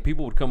whatnot, and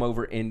people would come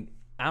over, and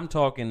I'm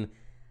talking,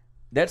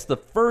 that's the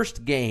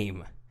first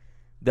game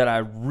that I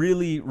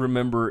really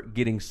remember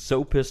getting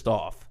so pissed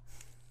off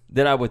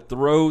that I would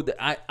throw.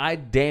 I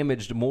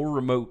damaged more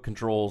remote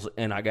controls,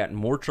 and I got in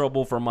more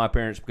trouble from my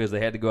parents because they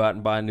had to go out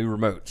and buy new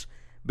remotes.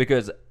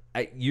 Because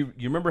you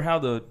remember how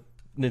the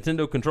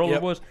Nintendo controller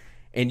was?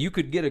 and you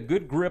could get a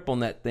good grip on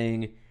that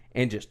thing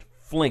and just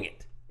fling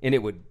it, and it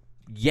would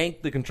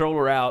yank the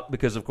controller out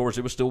because, of course,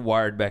 it was still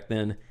wired back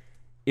then.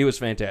 It was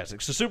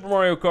fantastic. So Super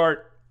Mario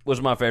Kart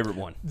was my favorite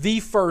one. The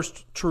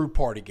first true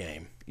party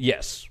game.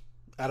 Yes.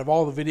 Out of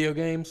all the video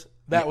games,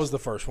 that was the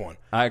first one.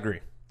 I agree.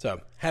 So,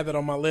 have it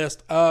on my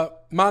list.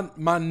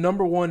 My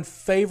number one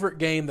favorite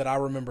game that I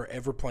remember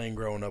ever playing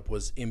growing up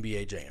was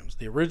NBA Jams,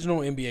 the original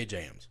NBA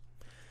Jams.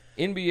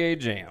 NBA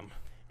Jam.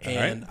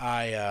 And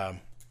right.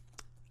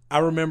 I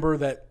remember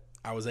that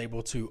I was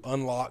able to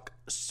unlock,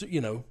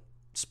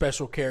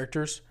 special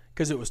characters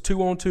because it was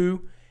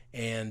 2-on-2,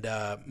 and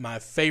my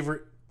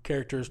favorite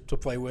characters to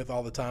play with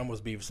all the time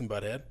was Beavis and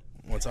Butthead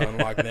once I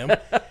unlocked them.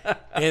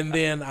 And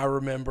then I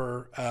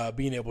remember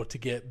being able to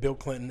get Bill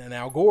Clinton and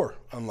Al Gore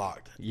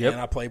unlocked. Yep.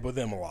 And I played with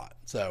them a lot.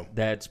 So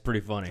that's pretty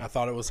funny. I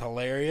thought it was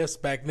hilarious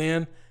back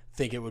then.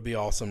 Think it would be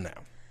awesome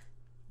now.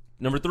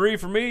 Number 3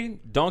 for me,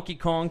 Donkey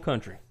Kong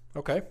Country.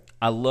 Okay.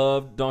 I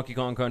loved Donkey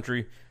Kong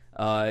Country.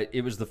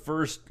 It was the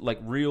first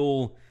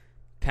real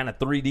kind of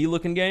 3D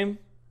looking game,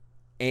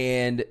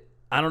 and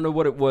I don't know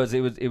what it was. It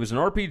was an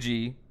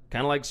RPG,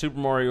 kind of like Super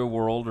Mario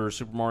World or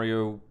Super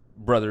Mario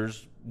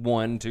Brothers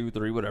 1, 2,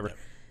 3, whatever.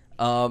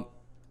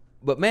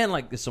 But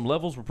man, some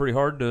levels were pretty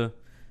hard to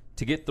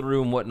get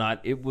through and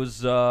whatnot. It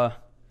was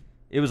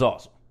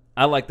awesome.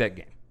 I like that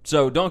game.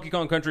 So Donkey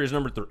Kong Country is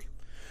number 3.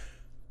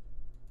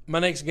 My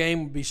next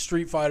game would be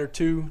Street Fighter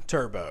 2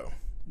 Turbo.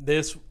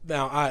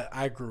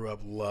 I grew up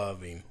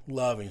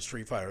loving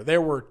Street Fighter.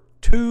 There were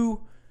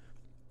 2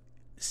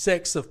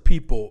 sects of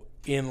people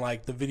in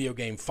the video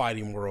game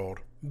fighting world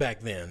back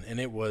then, and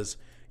it was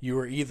you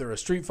were either a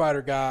Street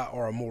Fighter guy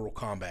or a Mortal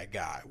Kombat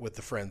guy with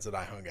the friends that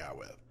I hung out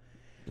with.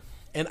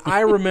 And I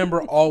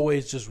remember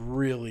always just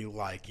really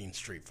liking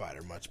Street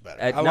Fighter much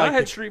better. I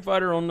had Street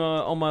Fighter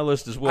on my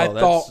list as well.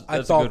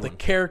 I thought the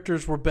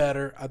characters were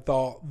better. I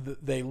thought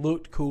they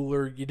looked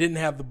cooler. You didn't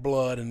have the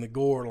blood and the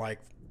gore like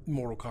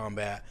Mortal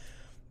Kombat,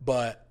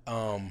 but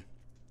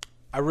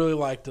I really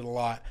liked it a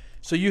lot.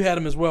 So you had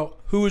them as well.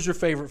 Who was your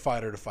favorite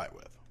fighter to fight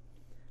with?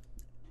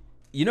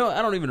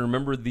 I don't even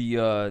remember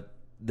the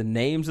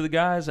names of the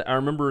guys. I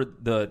remember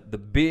the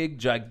big,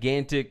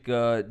 gigantic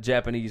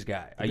Japanese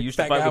guy. I used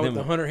to fight with him.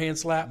 With the hunter hand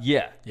slap?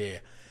 Yeah.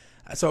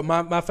 So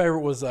my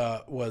favorite was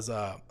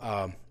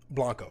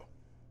Blanco.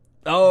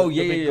 Oh,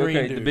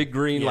 okay. The big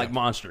green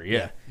monster.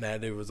 Yeah. That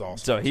dude was awesome.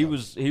 So he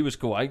was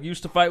cool. I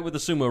used to fight with a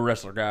sumo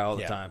wrestler guy all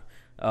the time.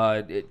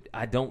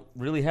 I don't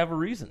really have a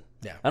reason.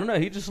 Yeah. I don't know.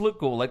 He just looked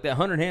cool. Like that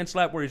hunter hand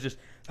slap where he's just...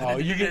 Oh,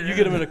 you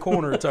get him in a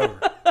corner, it's over.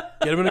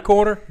 Get him in a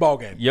corner, ball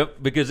game.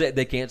 Yep, because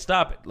they can't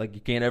stop it. You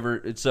can't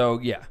ever. So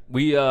yeah,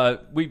 we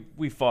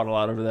fought a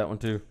lot over that one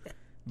too,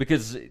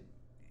 because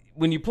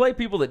when you play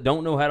people that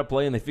don't know how to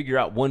play and they figure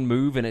out one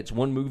move and it's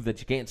one move that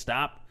you can't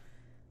stop,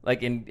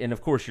 and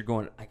of course you're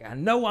going, I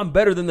know I'm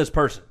better than this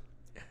person,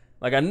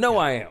 I know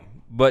I am,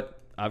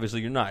 but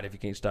obviously you're not if you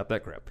can't stop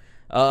that crap.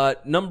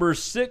 Number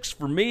 6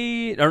 for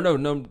me,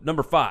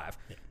 number 5,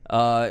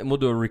 and we'll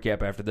do a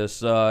recap after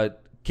this.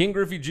 King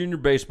Griffey Jr.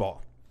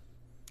 Baseball.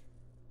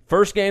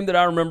 First game that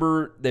I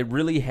remember, they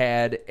really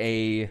had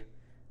a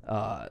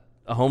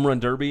home run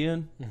derby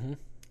in,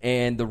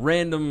 and the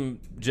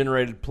random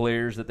generated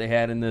players that they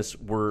had in this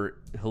were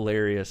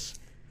hilarious.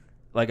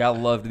 I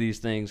loved these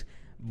things,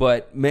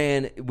 but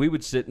man, we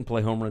would sit and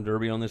play home run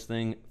derby on this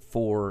thing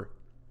forever.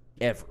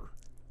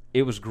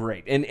 It was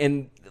great,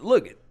 and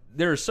look,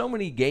 there are so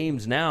many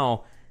games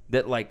now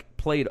that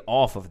played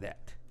off of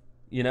that,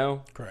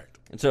 Correct.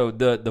 And so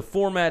the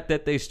format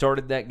that they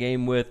started that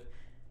game with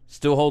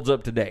still holds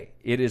up today.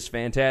 It is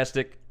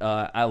fantastic.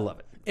 I love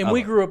it. And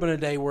we grew up in a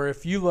day where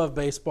if you love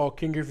baseball,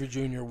 King Griffey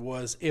Jr.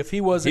 was, if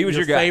he wasn't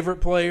your favorite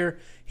player,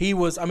 he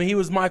was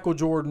Michael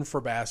Jordan for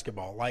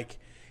basketball.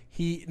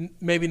 He,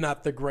 maybe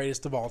not the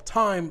greatest of all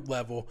time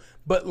level,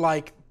 but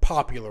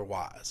popular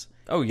wise.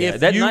 Oh, yeah.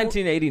 That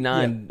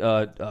 1989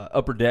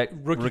 Upper Deck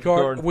rookie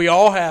card, we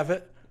all have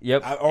it.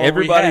 Yep.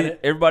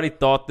 Everybody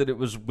thought that it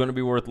was going to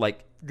be worth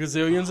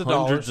gazillions of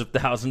dollars. Hundreds of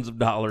thousands of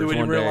dollars. We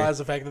didn't realize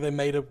the fact that they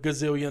made a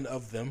gazillion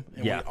of them,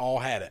 and we all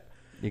had it.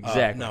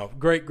 Exactly.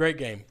 Great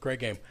game.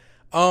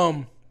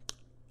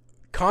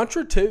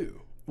 Contra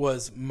 2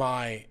 was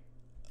my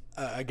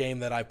a game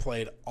that I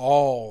played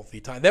all the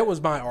time. That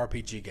was my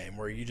RPG game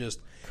where you just...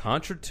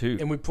 Contra 2.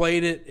 And we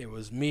played it. It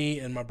was me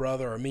and my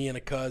brother or me and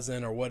a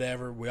cousin or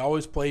whatever. We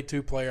always played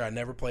 2-player. I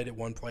never played it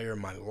 1-player in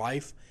my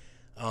life.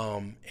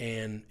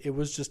 And it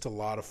was just a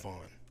lot of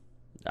fun.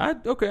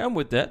 I'm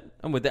with that.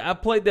 I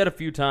played that a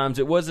few times.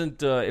 It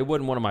wasn't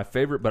one of my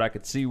favorite, but I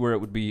could see where it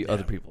would be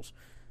other people's.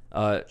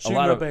 Shooting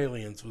up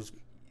aliens was...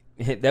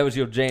 That was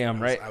your jam,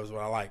 right? That was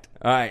what I liked.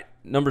 All right.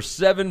 Number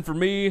 7 for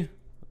me,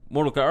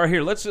 Mortal Kombat. All right,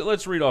 here,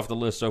 let's read off the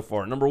list so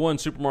far. Number 1,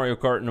 Super Mario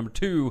Kart. Number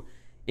 2,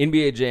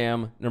 NBA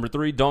Jam. Number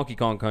 3, Donkey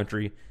Kong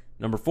Country.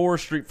 Number 4,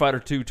 Street Fighter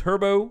 2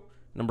 Turbo.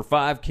 Number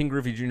 5, King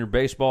Griffey Jr.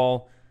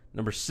 Baseball.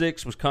 Number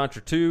 6 was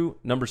Contra 2.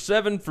 Number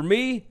 7 for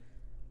me,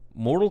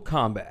 Mortal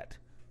Kombat.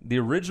 The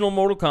original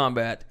Mortal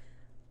Kombat.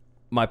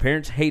 My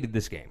parents hated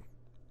this game.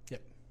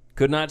 Yep.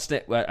 Could not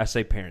stand... Well, I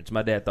say parents.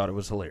 My dad thought it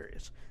was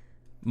hilarious.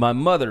 My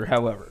mother,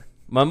 however,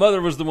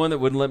 was the one that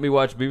wouldn't let me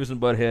watch Beavis and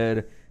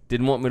Butthead,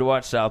 didn't want me to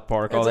watch South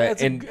Park, all that.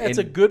 That's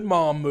a good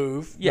mom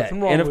move. Yeah,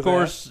 Nothing wrong and of with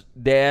course,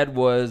 Dad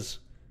was,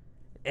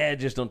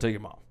 just don't tell your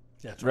mom.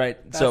 That's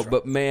right. That's right.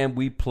 But man,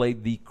 we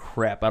played the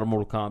crap out of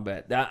Mortal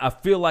Kombat. I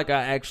feel like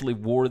I actually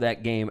wore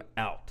that game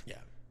out. Yeah.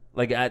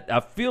 Like,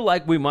 I feel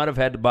like we might have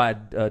had to buy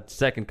a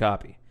second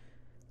copy.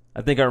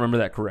 I think I remember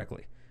that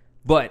correctly.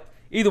 But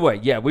either way,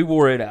 yeah, we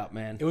wore it out,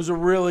 man. It was a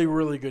really,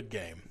 really good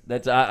game.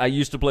 I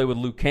used to play with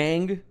Liu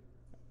Kang.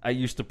 I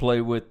used to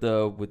play with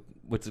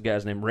what's the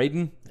guy's name?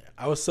 Raiden? Yeah,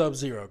 I was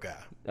Sub-Zero guy.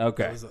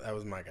 Okay. That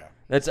was my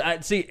guy.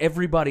 See,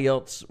 everybody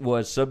else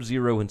was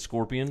Sub-Zero and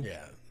Scorpion.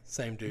 Yeah,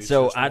 same dude.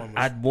 So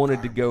I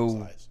wanted to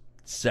go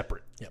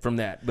separate from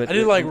that. But I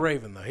did like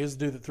Raven, though. He was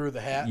the dude that threw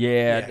the hat.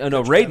 Yeah,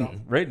 no,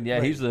 Raiden. Raiden,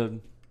 yeah, he's the...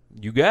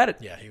 You got it.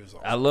 Yeah, he was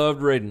awesome. I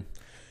loved Raiden.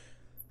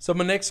 So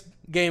my next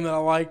game that I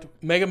liked,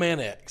 Mega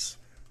Man X.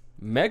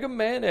 Mega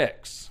Man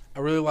X. I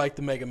really like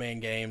the Mega Man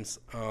games.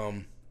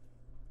 I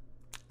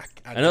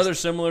know they're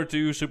similar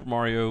to Super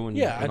Mario. And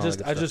yeah,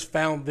 and I just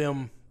found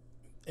them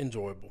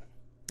enjoyable.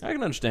 I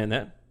can understand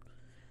that.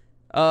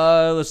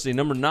 Let's see,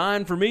 number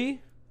 9 for me.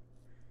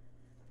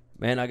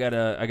 Man, I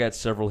got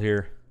several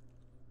here.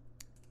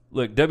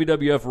 Look,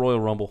 WWF Royal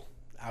Rumble.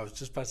 I was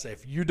just about to say,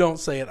 if you don't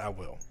say it, I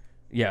will.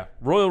 Yeah,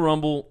 Royal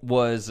Rumble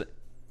was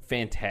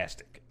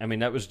fantastic. I mean,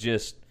 that was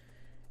just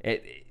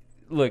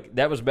look,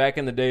 that was back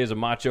in the days of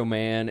Macho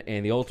Man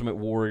and the Ultimate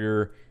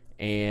Warrior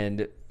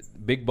and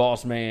Big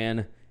Boss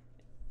Man,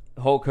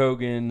 Hulk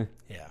Hogan.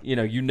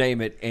 Yeah, you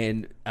name it.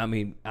 And I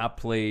mean, I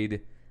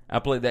played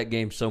that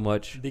game so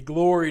much. The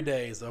glory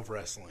days of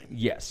wrestling.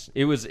 Yes,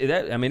 it was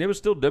that. I mean, it was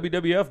still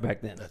WWF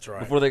back then. That's right.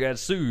 Before they got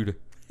sued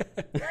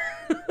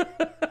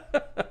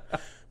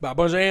by a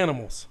bunch of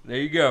animals. There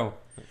you go.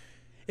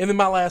 And then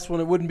my last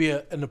one, it wouldn't be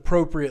an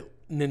appropriate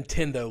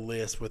Nintendo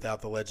list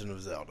without The Legend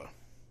of Zelda.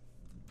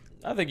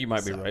 I think you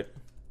might be right.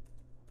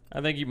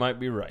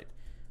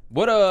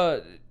 What all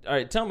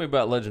right, tell me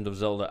about Legend of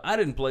Zelda. I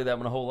didn't play that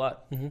one a whole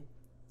lot. Mm-hmm.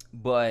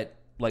 But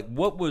like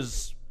what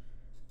was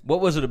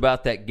it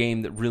about that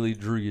game that really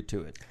drew you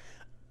to it?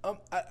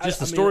 Just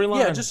the storyline?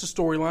 Yeah, just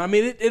the storyline. I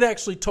mean, it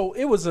actually told,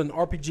 it was an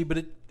RPG,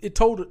 but it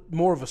told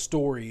more of a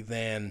story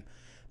than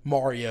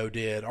Mario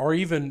did, or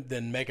even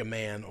than Mega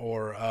Man,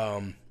 or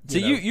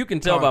you can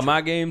tell by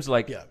my games,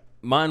 like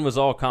mine was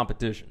all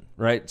competition,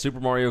 right? Super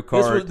Mario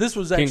Kart, this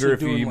was King actually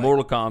Griffey, doing like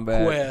Mortal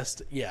Kombat,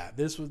 Quest. Yeah,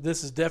 this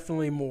is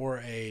definitely more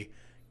a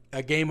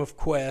game of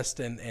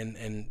Quest,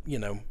 and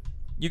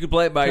you could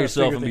play it by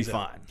yourself and be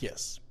fine. fine.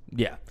 Yes.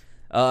 Yeah.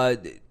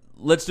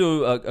 Let's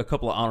do a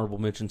couple of honorable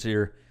mentions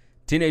here.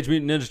 Teenage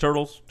Mutant Ninja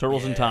Turtles,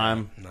 Turtles in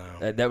Time.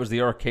 No. That was the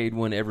arcade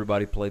one.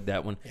 Everybody played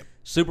that one. Yep.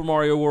 Super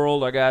Mario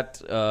World, I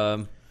got...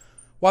 well,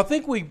 I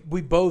think we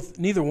both,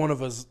 neither one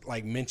of us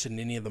like mentioned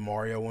any of the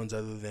Mario ones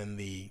other than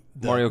the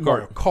Mario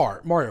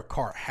Kart. Mario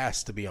Kart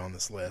has to be on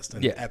this list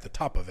and at the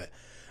top of it.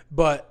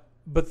 But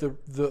the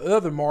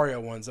other Mario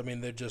ones, I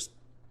mean,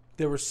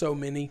 there were so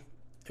many.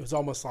 It was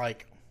almost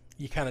like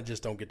you kind of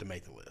just don't get to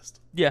make the list.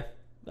 Yeah,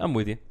 I'm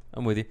with you.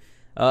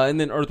 And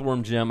then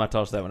Earthworm Jim, I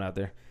tossed that one out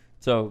there.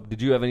 So,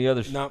 did you have any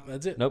others? No,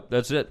 that's it. Nope,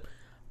 that's it.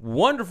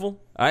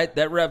 Wonderful. All right,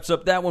 that wraps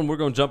up that one. We're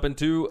going to jump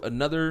into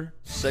another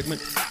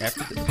segment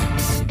after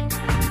this.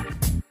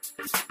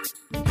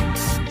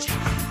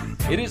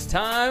 It is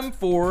time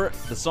for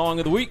the Song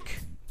of the Week.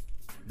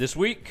 This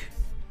week,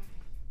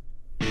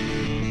 we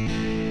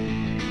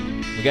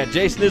got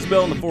Jason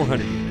Isbell in the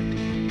 400 unit.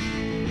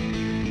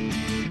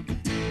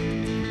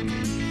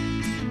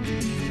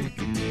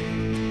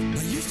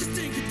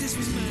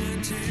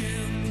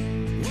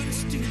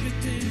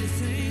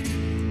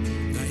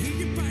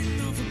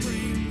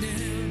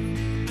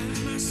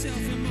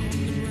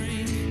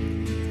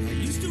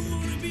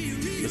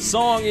 The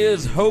song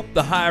is Hope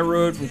the High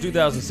Road from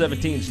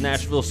 2017's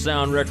Nashville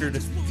Sound record.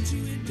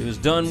 It was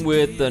done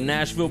with the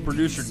Nashville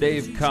producer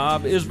Dave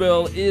Cobb.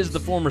 Isbell is the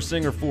former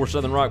singer for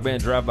Southern rock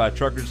band Drive By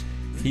Truckers.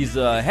 He's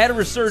had a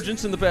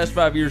resurgence in the past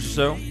 5 years or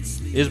so.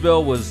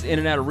 Isbell was in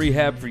and out of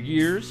rehab for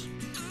years.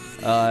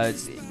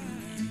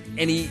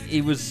 And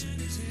he was,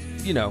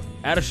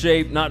 out of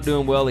shape, not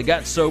doing well. He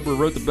got sober,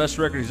 wrote the best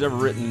record he's ever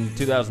written in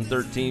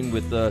 2013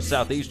 with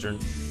Southeastern.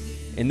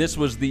 And this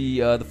was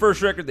the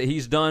first record that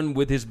he's done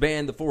with his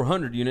band, the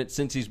 400 unit,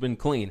 since he's been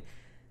clean.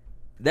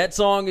 That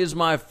song is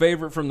my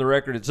favorite from the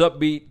record. It's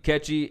upbeat,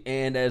 catchy,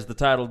 and as the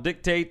title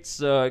dictates,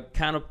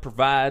 kind of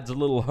provides a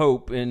little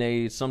hope in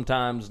a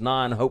sometimes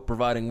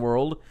non-hope-providing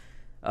world.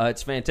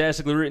 It's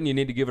fantastically written. You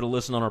need to give it a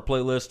listen on our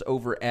playlist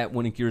over at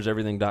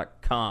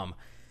winningcureseverything.com.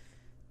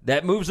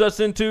 That moves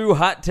us into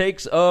Hot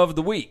Takes of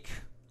the Week.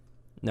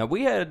 Now,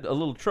 we had a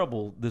little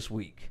trouble this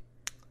week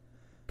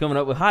coming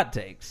up with hot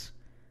takes.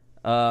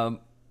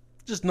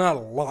 Just not a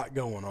lot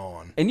going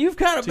on. And you've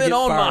kind of been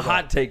on my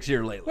hot takes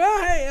here lately.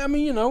 Well, hey, I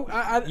mean,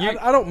 I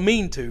don't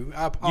mean to.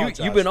 I apologize.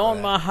 You've been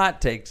on my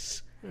hot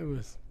takes. It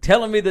was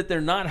telling me that they're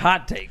not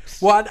hot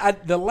takes. well.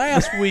 The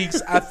last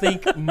weeks, I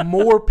think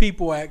more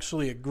people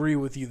actually agree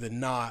with you than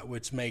not,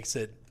 which makes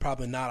it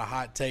probably not a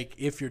hot take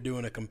if you're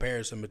doing a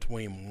comparison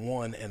between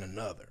one and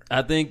another.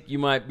 I think you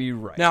might be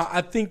right. Now,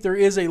 I think there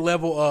is a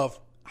level of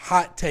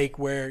hot take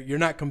where you're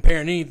not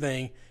comparing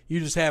anything;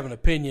 you just have an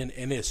opinion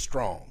and it's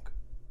strong.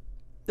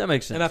 That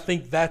makes sense. And I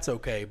think that's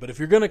okay. But if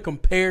you're going to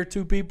compare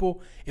two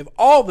people, if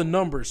all the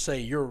numbers say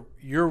your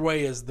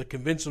way is the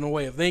conventional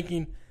way of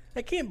thinking,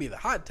 that can't be the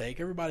hot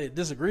take. Everybody that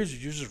disagrees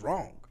with you is just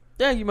wrong.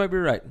 Yeah, you might be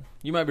right.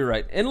 You might be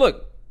right. And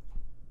look,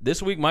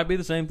 this week might be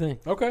the same thing.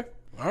 Okay.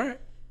 All right.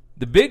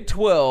 The Big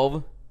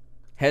 12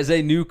 has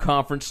a new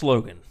conference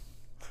slogan.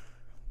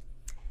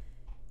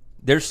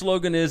 Their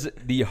slogan is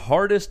the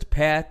hardest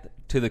path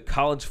to the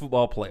college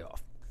football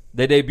playoff.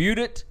 They debuted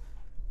it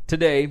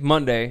today,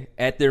 Monday,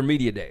 at their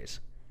media days.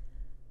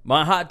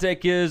 My hot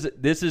take is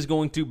this is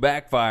going to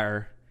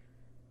backfire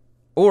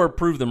or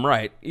prove them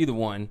right, either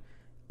one,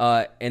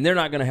 and they're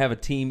not going to have a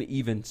team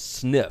even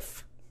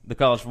sniff the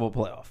college football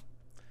playoff.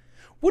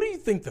 What do you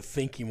think the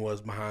thinking was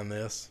behind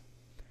this?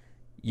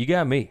 You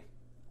got me.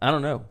 I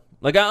don't know.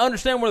 Like, I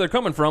understand where they're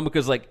coming from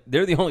because, like,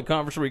 they're the only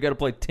conference where you got to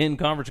play 10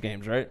 conference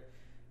games, right?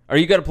 Or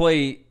you got to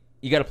play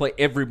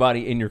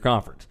everybody in your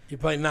conference. You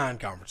play 9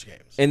 conference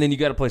games. And then you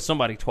got to play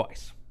somebody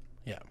twice.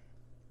 Yeah.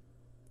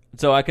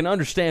 So I can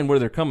understand where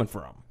they're coming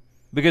from.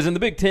 Because in the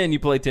Big Ten, you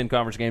play 10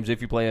 conference games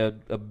if you play a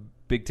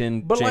Big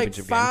Ten But like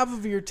championship 5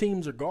 of your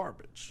teams are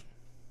garbage.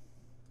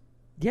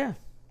 game. Yeah.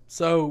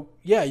 So,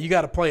 yeah, you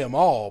got to play them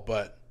all,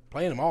 but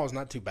playing them all is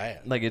not too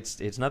bad. Like,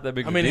 it's not that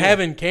big I of a mean, deal.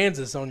 having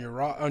Kansas on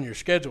your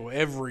schedule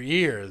every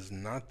year is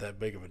not that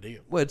big of a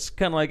deal. Well, it's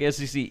kind of like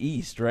SEC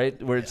East,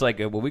 right? Where it's like,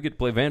 well, we could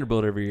play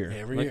Vanderbilt every year.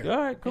 Every like, year. All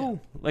right,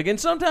 cool. Yeah. Like, and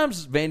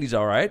sometimes Vandy's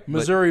all right.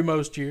 Missouri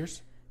most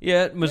years.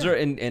 Yeah, Missouri.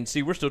 Yeah. And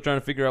see, we're still trying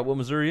to figure out what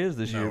Missouri is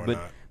this year. We're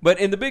not. But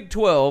in the Big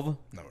 12,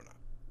 No, we're not.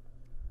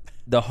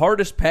 the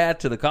hardest path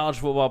to the college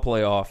football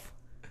playoff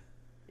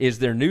is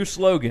their new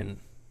slogan.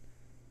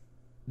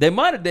 They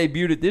might have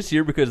debuted it this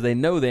year because they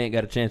know they ain't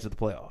got a chance at the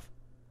playoff.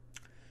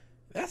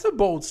 That's a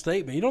bold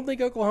statement. You don't think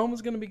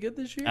Oklahoma's going to be good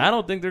this year? I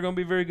don't think they're going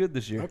to be very good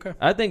this year. Okay.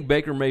 I think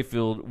Baker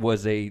Mayfield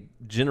was a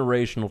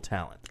generational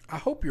talent. I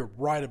hope you're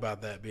right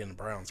about that being a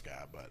Browns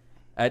guy, but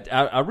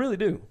I really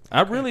do. Okay.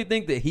 I really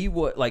think that he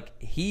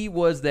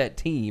was that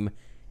team.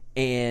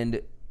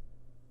 And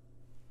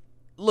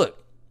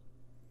look,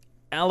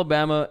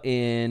 Alabama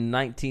in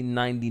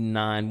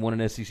 1999 won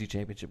an SEC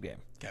championship game.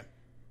 okay.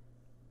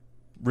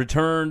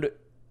 Returned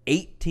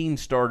 18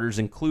 starters,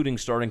 including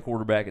starting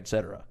quarterback,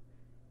 etc.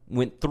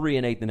 Went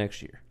 3-8 the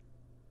next year.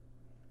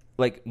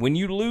 Like, when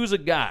you lose a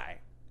guy,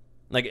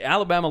 like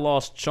Alabama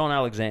lost Sean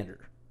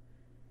Alexander.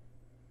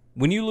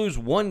 When you lose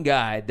one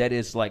guy that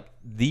is like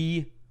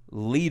the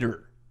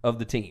leader of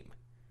the team,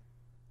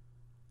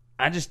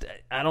 I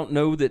don't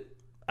know that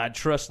I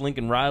trust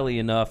Lincoln Riley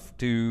enough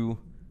to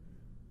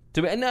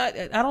and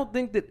I don't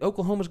think that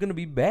Oklahoma's going to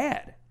be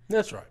bad.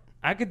 That's right.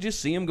 I could just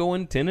see them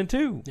going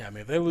 10-2. Yeah, I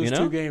mean, if they lose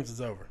 2 games, it's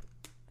over.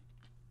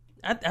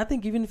 I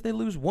think even if they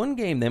lose one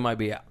game, they might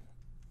be out.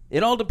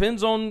 It all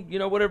depends on,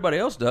 what everybody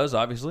else does,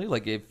 obviously.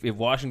 Like, if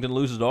Washington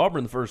loses to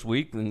Auburn the first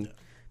week, then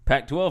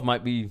Pac-12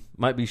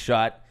 might be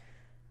shot.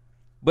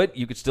 But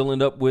you could still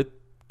end up with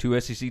 2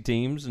 SEC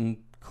teams and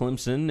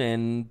Clemson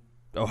and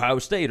Ohio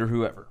State or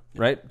whoever,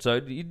 right?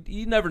 So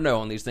you never know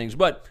on these things.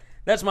 But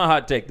that's my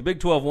hot take. The Big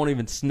 12 won't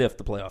even sniff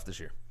the playoff this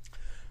year.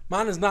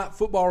 Mine is not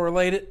football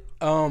related.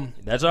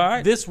 That's all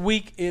right. This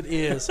week it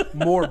is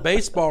more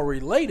baseball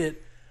related,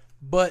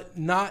 but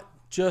not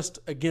just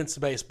against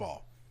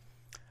baseball.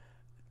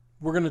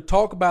 We're going to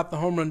talk about the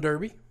home run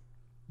derby,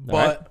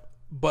 but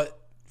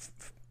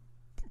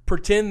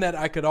pretend that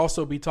I could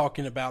also be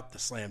talking about the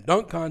slam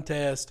dunk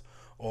contest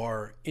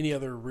or any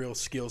other real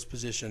skills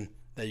position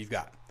that you've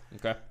got.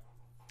 Okay.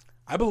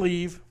 I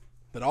believe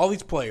that all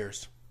these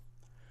players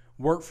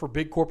work for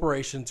big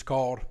corporations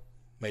called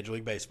Major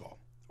League Baseball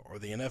or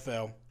the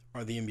NFL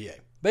or the NBA.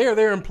 They are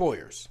their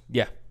employers.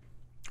 Yeah.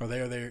 Or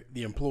they are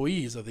the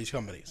employees of these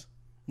companies.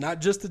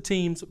 Not just the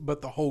teams,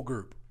 but the whole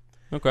group.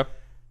 Okay.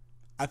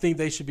 I think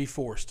they should be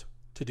forced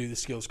to do the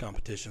skills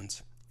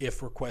competitions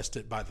if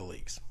requested by the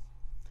leagues.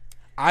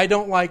 I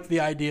don't like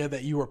the idea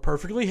that you are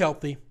perfectly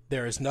healthy.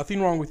 There is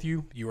nothing wrong with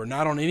you. You are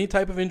not on any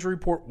type of injury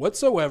report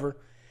whatsoever.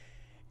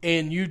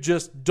 And you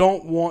just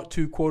don't want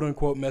to, quote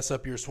unquote, mess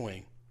up your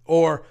swing.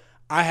 Or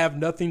I have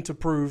nothing to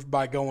prove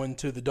by going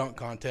to the dunk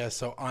contest,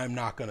 so I'm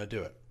not going to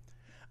do it.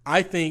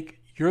 I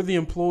think you're the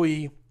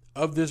employee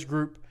of this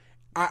group.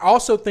 I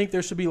also think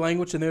there should be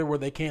language in there where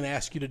they can't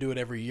ask you to do it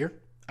every year.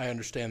 I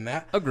understand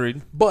that.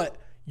 Agreed. But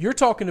you're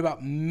talking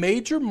about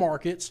major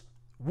markets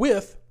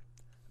with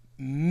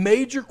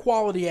major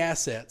quality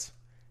assets,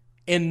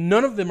 and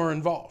none of them are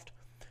involved.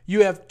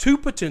 You have 2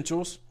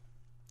 potentials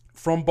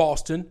from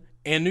Boston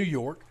and New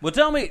York. Well,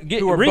 tell me,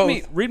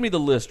 both, read me the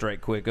list right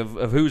quick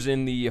of who's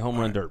in the home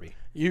run derby.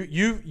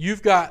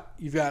 You've got,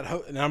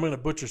 and I'm going to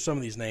butcher some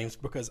of these names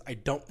because I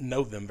don't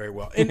know them very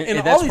well. And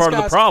that's all these part guys,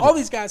 of the problem. All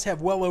these guys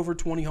have well over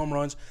 20 home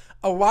runs.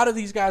 A lot of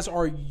these guys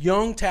are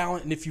young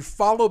talent, and if you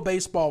follow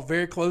baseball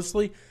very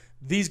closely,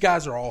 these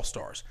guys are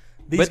all-stars.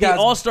 But the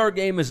All-Star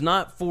game is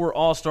not for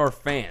All-Star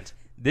fans.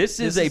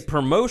 This is a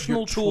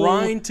promotional tool.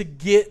 Trying to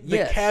get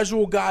the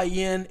casual guy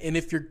in, and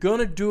if you're going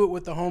to do it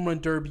with the home run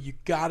derby, you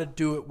got to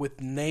do it with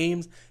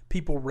names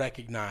people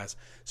recognize.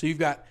 So you've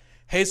got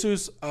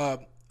Jesus, how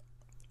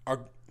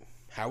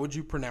would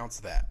you pronounce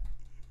that?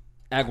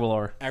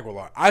 Aguilar.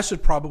 I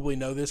should probably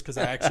know this because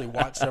I actually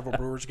watched several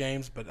Brewers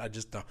games, but I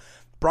just don't.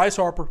 Bryce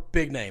Harper,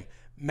 big name.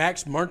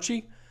 Max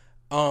Muncy,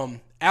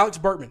 Alex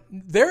Berkman.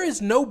 There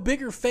is no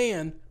bigger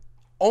fan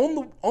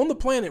on the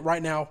planet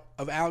right now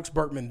of Alex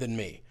Berkman than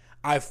me.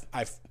 I've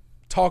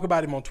talk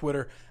about him on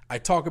Twitter. I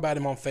talk about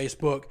him on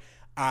Facebook.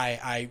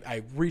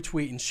 I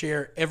retweet and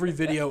share every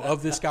video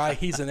of this guy.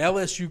 He's an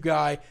LSU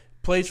guy,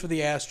 plays for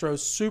the Astros,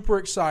 super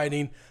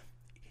exciting.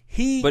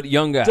 But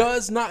young guy.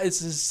 Does not. It's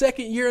his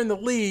second year in the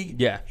league.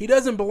 Yeah. He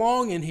doesn't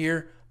belong in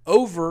here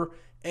over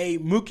a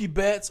Mookie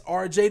Betts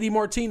or a JD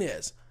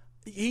Martinez.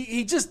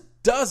 He just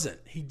doesn't.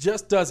 He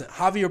just doesn't.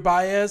 Javier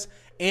Baez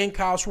and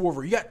Kyle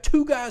Schwarber. You got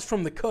two guys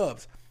from the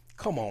Cubs.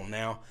 Come on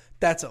now.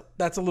 That's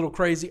a little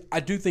crazy. I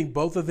do think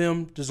both of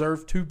them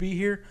deserve to be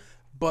here.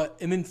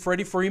 And then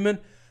Freddie Freeman.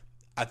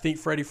 I think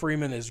Freddie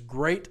Freeman is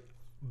great.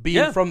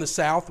 Being from the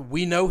South,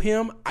 we know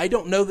him. I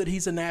don't know that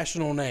he's a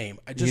national name.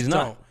 I just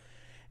don't.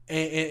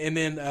 And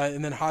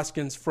then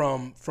Hoskins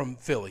from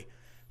Philly.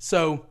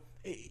 So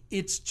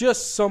it's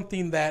just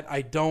something that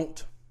I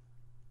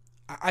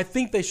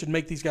think they should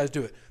make these guys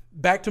do it.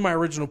 Back to my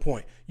original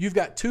point. You've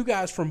got two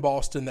guys from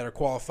Boston that are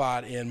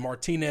qualified in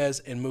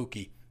Martinez and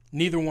Mookie.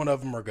 Neither one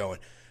of them are going.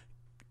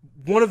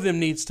 One of them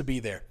needs to be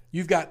there.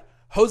 You've got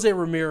Jose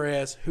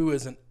Ramirez, who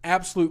is an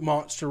absolute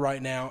monster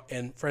right now,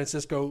 and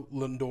Francisco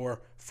Lindor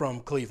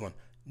from Cleveland.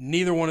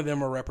 Neither one of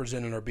them are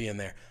represented or being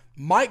there.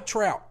 Mike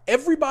Trout,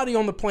 everybody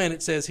on the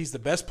planet says he's the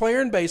best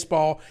player in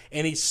baseball,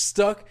 and he's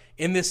stuck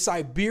in this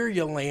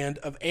Siberia land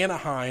of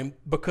Anaheim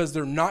because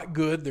they're not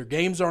good, their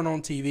games aren't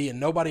on TV, and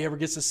nobody ever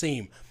gets to see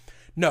him.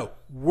 No,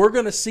 we're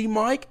going to see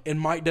Mike, and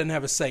Mike doesn't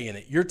have a say in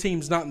it. Your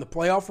team's not in the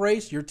playoff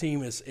race. Your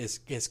team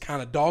is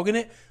kind of dogging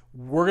it.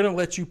 We're going to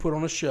let you put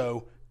on a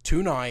show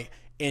tonight,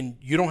 and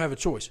you don't have a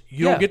choice.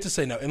 You don't get to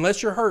say no.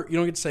 Unless you're hurt, you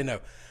don't get to say no.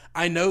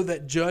 I know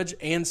that Judge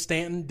and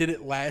Stanton did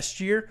it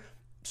last year.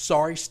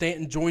 Sorry,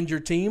 Stanton joined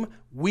your team.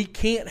 We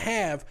can't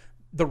have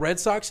the Red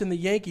Sox and the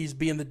Yankees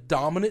being the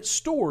dominant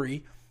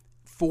story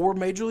for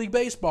Major League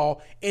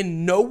Baseball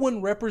and no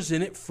one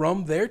represented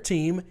from their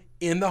team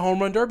in the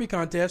home run derby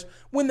contest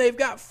when they've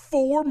got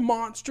four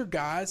monster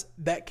guys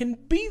that can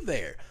be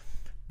there.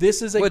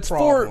 This is a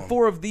problem.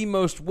 Four of the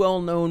most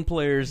well-known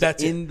players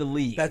in the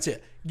league. That's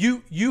it.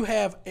 You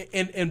have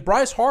and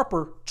Bryce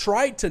Harper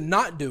tried to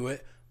not do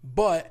it,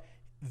 but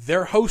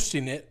they're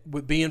hosting it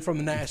with being from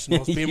the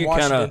Nationals, being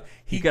Washington.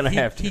 He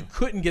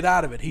couldn't get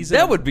out of it.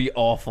 That would be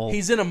awful.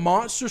 He's in a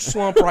monster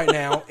slump right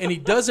now, and he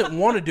doesn't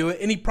want to do it,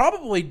 and he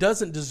probably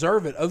doesn't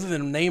deserve it other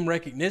than name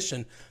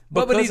recognition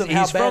because of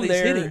how bad he's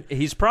hitting.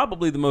 He's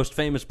probably the most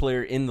famous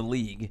player in the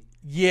league.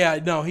 Yeah,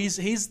 no, he's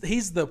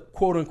the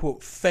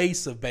quote-unquote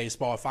face of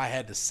baseball, if I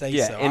had to say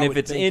so. And if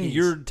it's in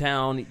your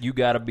town, you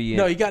got to be in.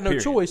 No, you got no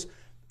choice.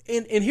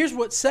 And here's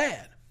what's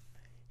sad.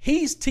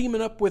 He's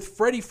teaming up with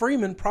Freddie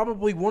Freeman,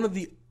 probably one of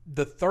the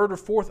third or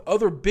fourth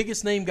other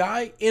biggest name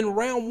guy in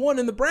round one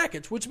in the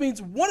brackets, which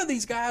means one of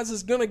these guys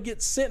is going to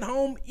get sent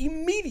home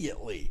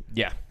immediately.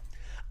 Yeah.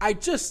 I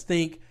just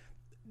think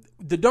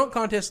the dunk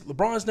contest,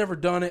 LeBron's never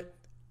done it.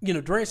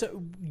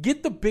 Durant,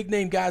 get the big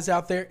name guys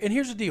out there. And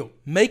here's the deal.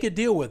 Make a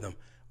deal with them.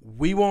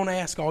 We won't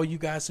ask all you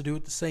guys to do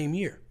it the same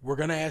year. We're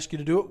going to ask you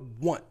to do it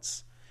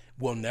once.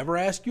 We'll never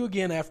ask you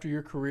again after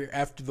your career,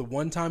 after the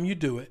one time you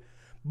do it.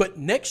 But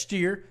next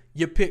year,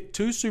 you pick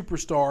two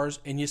superstars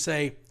and you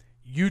say,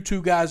 you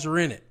two guys are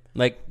in it.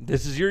 Like,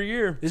 this is your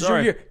year. This is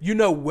your year. You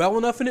know well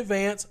enough in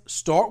advance.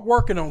 Start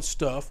working on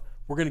stuff.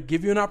 We're going to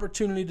give you an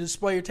opportunity to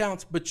display your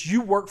talents, but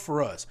you work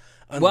for us.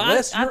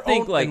 Unless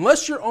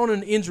you're on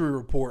an injury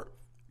report,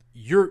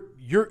 you're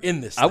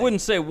in this thing. I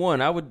wouldn't say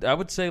one. I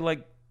would say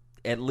like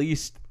at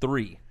least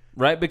three.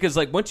 Right? Because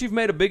once you've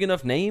made a big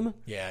enough name,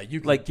 you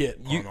can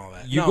get on all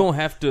that. You're going to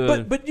have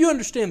to But you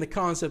understand the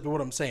concept of what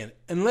I'm saying.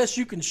 Unless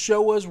you can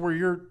show us where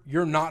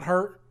you're not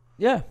hurt,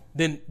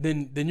 then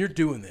you're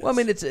doing this. Well, I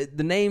mean, it's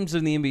the names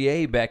in the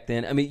NBA back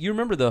then. I mean, you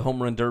remember the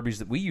home run derbies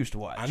that we used to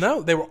watch. I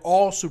know. They were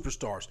all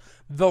superstars.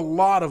 A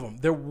lot of them.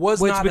 There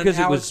was not an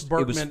Alex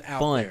Berkman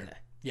out there.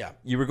 Yeah.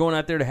 You were going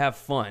out there to have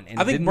fun. And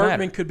I think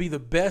Berkman could be the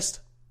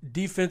best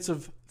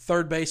defensive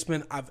third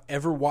baseman I've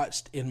ever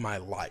watched in my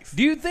life.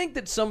 Do you think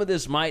that some of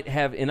this might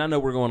have, and I know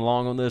we're going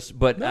long on this,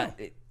 but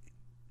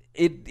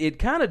it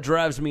kind of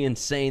drives me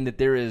insane that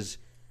there is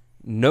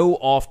no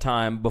off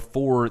time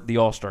before the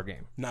All-Star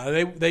game.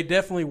 No, they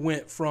definitely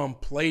went from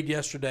played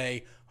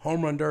yesterday,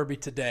 home run derby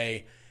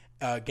today.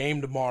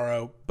 game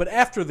tomorrow. But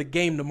after the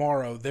game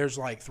tomorrow, there's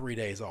like 3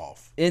 days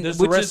off. And there's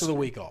the rest of the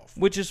week off.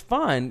 Which is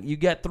fine. You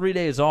got 3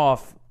 days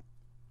off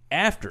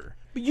after.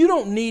 But you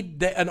don't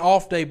need an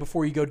off day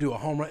before you go do a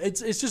home run.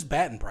 It's just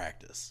batting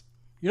practice.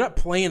 You're not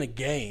playing a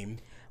game.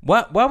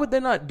 Why would they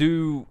not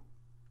do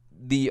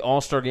the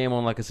All-Star game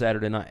on like a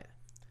Saturday night?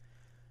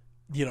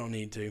 You don't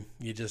need to.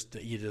 You just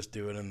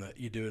do it in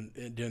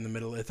the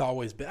middle. It's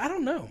always been. I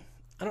don't know.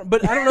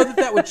 But I don't know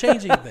that would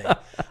change anything.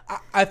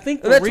 I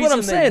think that's what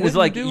I'm saying is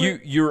like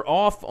you're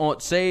off on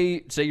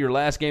say your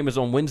last game is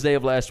on Wednesday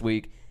of last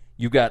week.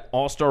 You've got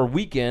All-Star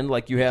weekend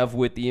like you have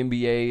with the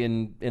NBA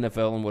and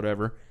NFL and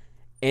whatever.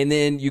 And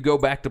then you go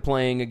back to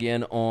playing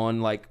again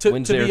on like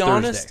Wednesday or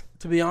Thursday.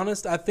 To be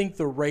honest, I think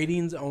the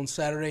ratings on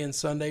Saturday and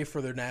Sunday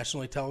for their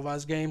nationally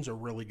televised games are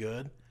really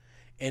good.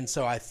 And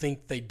so I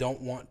think they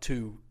don't want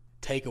to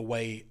take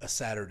away a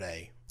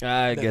Saturday.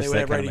 I guess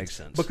that kind of makes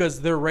sense.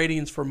 Because their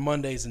ratings for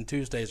Mondays and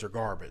Tuesdays are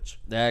garbage.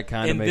 That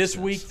kind of makes sense.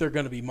 And this week they're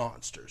going to be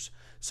monsters.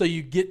 So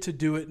you get to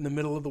do it in the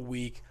middle of the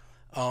week.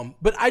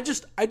 But I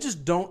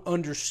just don't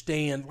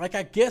understand. Like,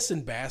 I guess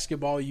in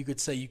basketball you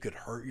could say you could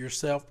hurt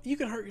yourself. You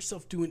can hurt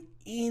yourself doing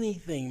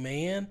anything,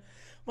 man.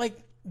 Like,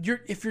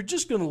 if you're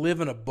just going to live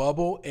in a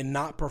bubble and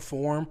not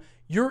perform,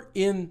 at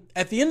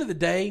the end of the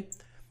day,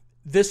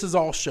 this is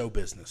all show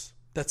business.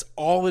 That's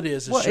all it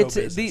is show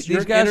business. These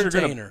guys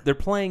they're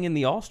playing in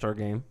the All-Star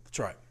game. That's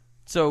right.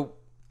 So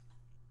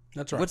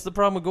that's right. What's the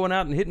problem with going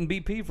out and hitting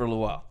BP for a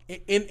little while?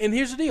 And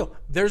here's the deal.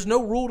 There's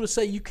no rule to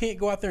say you can't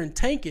go out there and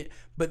tank it,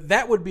 but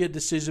that would be a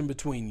decision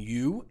between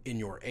you and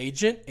your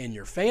agent and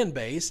your fan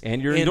base.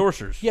 And your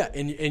endorsers. Yeah,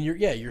 and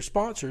your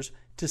sponsors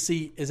to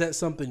see, is that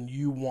something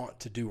you want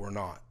to do or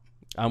not?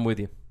 I'm with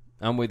you.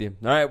 All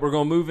right, we're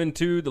going to move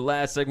into the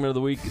last segment of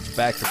the week. It's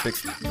Fact or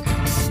Fiction.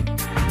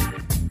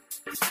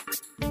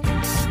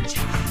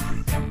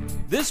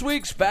 This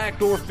week's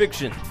Fact or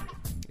Fiction.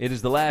 It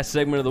is the last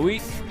segment of the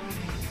week.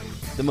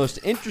 The most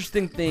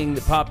interesting thing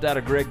that popped out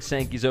of Greg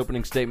Sankey's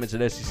opening statements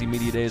at SEC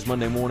Media Days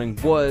Monday morning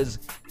was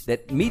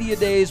that Media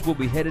Days will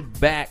be headed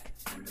back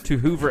to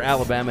Hoover,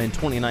 Alabama in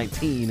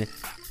 2019,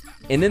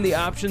 and then the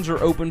options are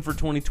open for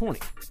 2020.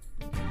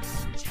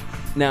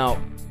 Now,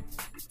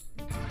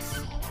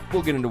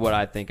 we'll get into what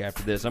I think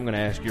after this. I'm going to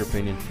ask your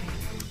opinion.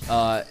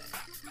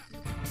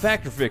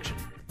 Fact or Fiction?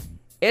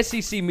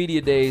 SEC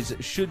Media Days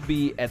should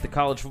be at the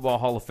College Football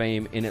Hall of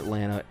Fame in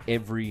Atlanta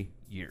every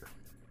year.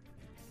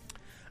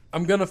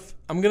 I'm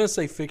gonna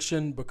say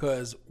fiction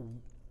because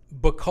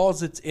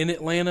it's in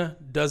Atlanta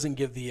doesn't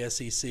give the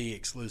SEC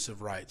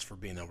exclusive rights for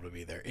being able to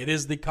be there. It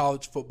is the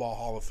College Football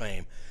Hall of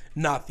Fame,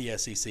 not the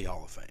SEC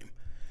Hall of Fame.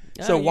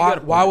 So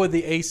why would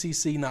the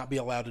ACC not be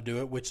allowed to do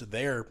it? Which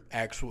they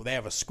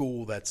have a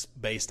school that's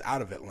based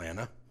out of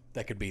Atlanta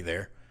that could be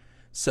there.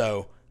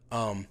 So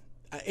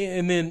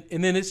and then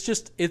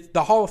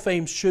the Hall of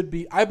Fame should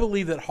be. I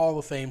believe that Hall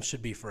of Fame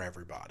should be for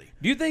everybody.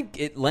 Do you think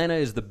Atlanta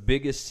is the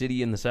biggest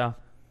city in the South?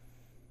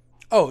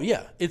 Oh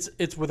yeah,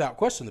 it's without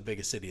question the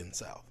biggest city in the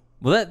South.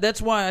 Well,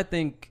 that's why I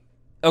think,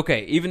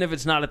 okay, even if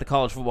it's not at the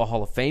College Football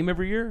Hall of Fame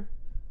every year,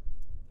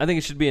 I think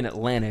it should be in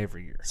Atlanta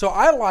every year. So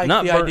I like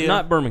the idea.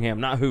 Not Birmingham,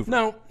 not Hoover.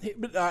 No,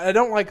 but I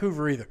don't like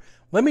Hoover either.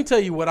 Let me tell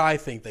you what I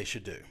think they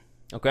should do.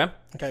 Okay.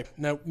 Okay.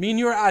 Now, me and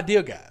you are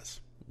idea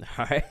guys.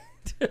 All right.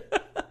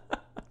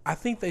 I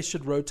think they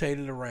should rotate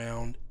it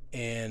around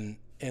and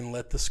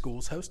let the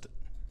schools host it.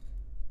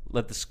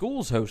 Let the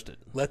schools host it.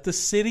 Let the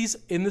cities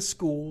in the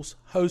schools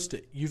host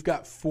it. You've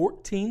got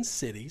 14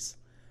 cities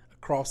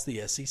across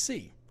the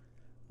SEC.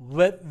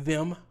 Let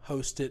them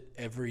host it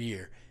every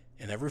year.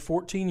 And every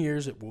 14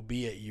 years, it will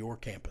be at your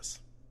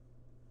campus.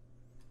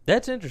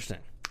 That's interesting.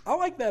 I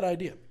like that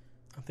idea.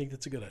 I think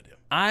that's a good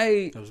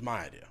idea. That was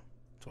my idea.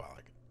 That's why I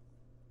like it.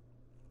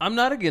 I'm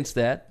not against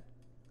that.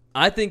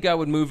 I think I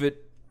would move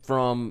it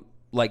from,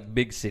 like,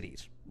 big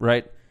cities,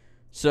 right?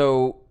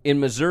 So, in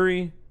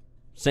Missouri,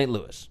 St.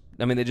 Louis.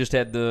 I mean, they just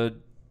had the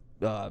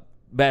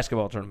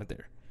basketball tournament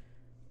there.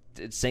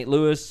 It's St.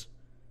 Louis,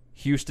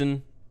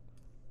 Houston,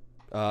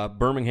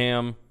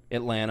 Birmingham,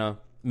 Atlanta,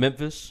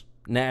 Memphis,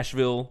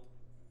 Nashville.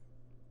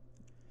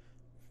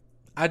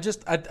 I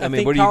mean,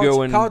 think where do you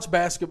go college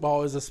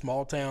basketball is a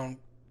small town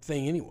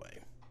thing anyway.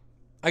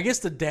 I guess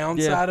the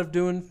downside of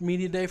doing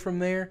Media Day from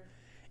there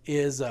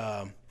is,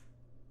 the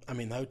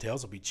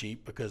hotels will be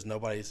cheap because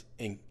nobody's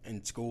in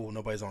school,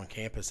 nobody's on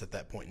campus at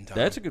that point in time.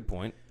 That's a good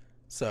point.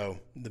 So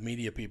the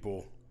media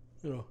people,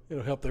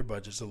 it'll help their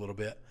budgets a little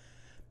bit.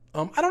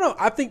 I don't know.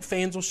 I think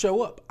fans will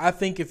show up. I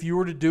think if you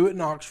were to do it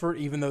in Oxford,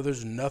 even though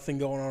there's nothing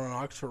going on in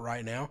Oxford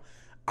right now,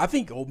 I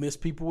think Ole Miss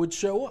people would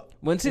show up.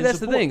 Well, see, that's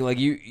support. The thing. Like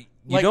you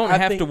don't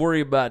have to worry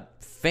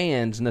about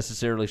fans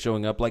necessarily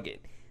showing up.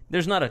 Like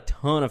there's not a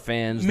ton of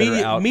fans that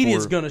are out.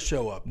 Media's going to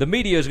show up. The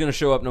media is going to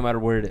show up no matter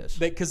where it is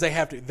because they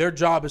have to. Their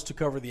job is to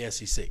cover the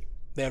SEC.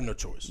 They have no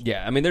choice.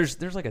 Yeah, I mean,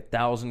 there's like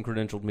 1,000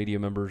 credentialed media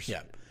members.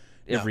 Yeah.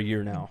 Every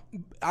year now.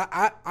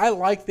 I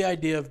like the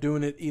idea of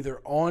doing it either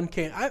on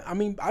campus.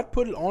 I'd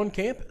put it on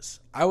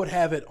campus. I would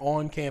have it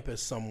on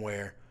campus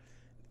somewhere.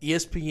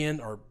 ESPN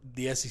or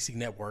the SEC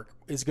network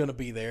is going to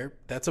be there.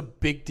 That's a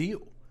big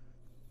deal.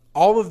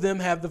 All of them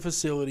have the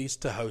facilities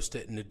to host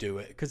it and to do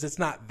it because it's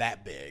not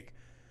that big.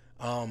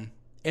 And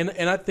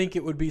I think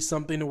it would be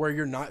something to where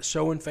you're not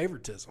showing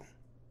favoritism.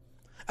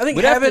 I think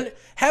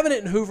having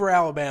it in Hoover,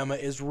 Alabama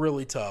is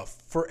really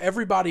tough for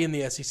everybody in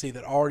the SEC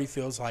that already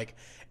feels like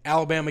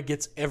Alabama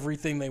gets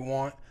everything they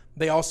want.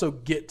 They also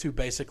get to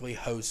basically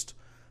host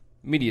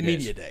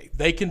Media Day.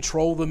 They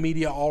control the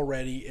media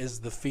already, is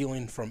the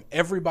feeling from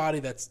everybody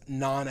that's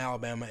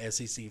non-Alabama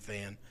SEC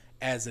fan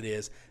as it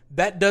is.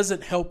 That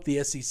doesn't help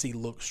the SEC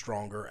look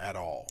stronger at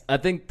all. I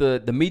think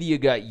the media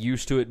got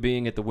used to it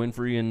being at the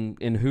Winfrey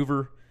in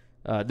Hoover.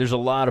 There's a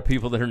lot of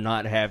people that are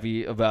not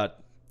happy about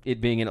it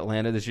being in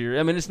Atlanta this year.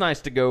 I mean, it's nice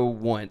to go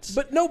once.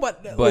 But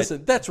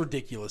listen, that's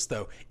ridiculous,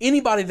 though.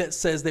 Anybody that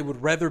says they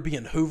would rather be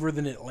in Hoover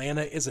than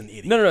Atlanta is an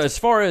idiot. No. As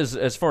far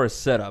as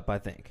setup, I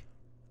think.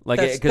 Like,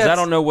 because I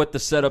don't know what the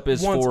setup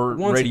is for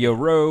Radio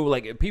Row.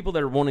 Like, people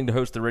that are wanting to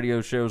host the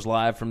radio shows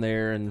live from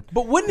there.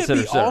 But wouldn't it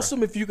be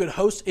awesome if you could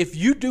host, if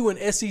you do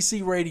an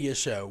SEC radio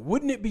show,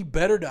 wouldn't it be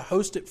better to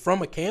host it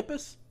from a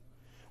campus?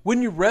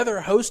 Wouldn't you rather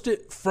host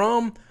it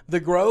from the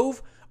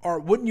Grove? Or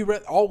wouldn't you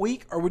all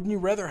week? Or wouldn't you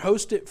rather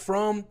host it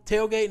from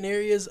tailgating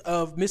areas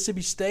of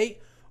Mississippi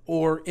State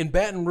or in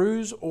Baton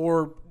Rouge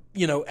or,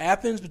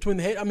 Athens between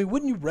the head? I mean,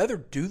 wouldn't you rather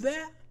do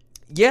that?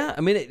 Yeah,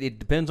 I mean, it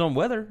depends on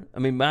weather. I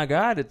mean, my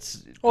God,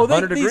 it's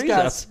 100 degrees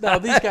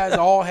outside. These guys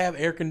all have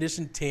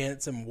air-conditioned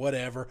tents and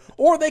whatever.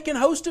 Or they can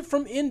host it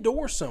from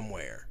indoor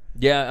somewhere.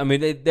 Yeah, I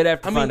mean, they'd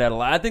have to find out a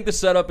lot. I think the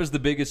setup is the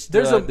biggest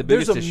There's a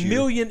issue.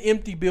 million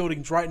empty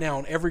buildings right now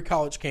on every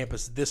college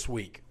campus this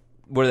week.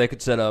 Where they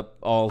could set up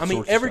all sorts of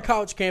stuff. Every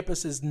college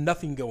campus is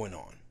nothing going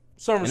on.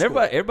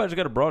 Everybody's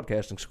got a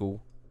broadcasting school.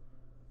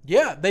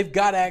 Yeah, they've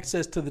got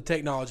access to the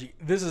technology.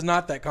 This is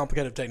not that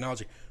complicated of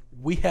technology.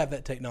 We have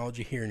that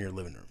technology here in your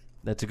living room.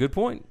 That's a good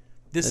point.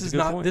 This is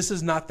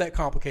not that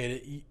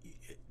complicated.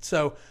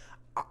 So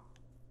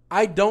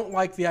I don't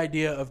like the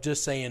idea of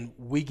just saying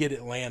we get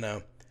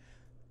Atlanta,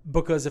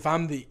 because if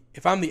I'm the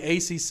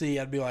ACC,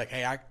 I'd be like,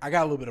 hey, I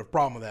got a little bit of a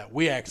problem with that.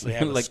 We actually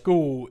have a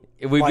school.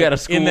 We've got a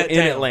school in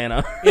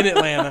Atlanta. In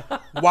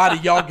Atlanta. Why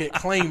do y'all get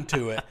claim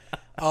to it?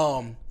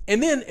 And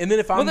then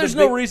if I'm there's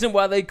no reason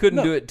why they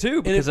couldn't do it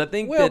too, because I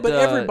think but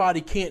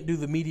everybody can't do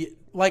the media.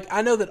 Like,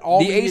 I know that all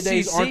media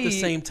days aren't the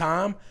same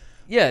time.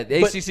 Yeah,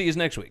 the ACC is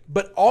next week.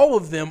 But all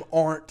of them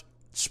aren't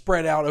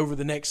spread out over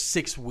the next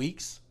 6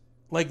 weeks.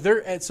 Like,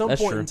 they're at some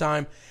point in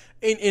time.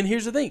 And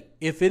here's the thing.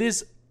 If it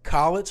is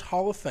College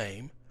Hall of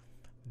Fame,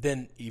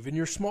 then even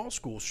your small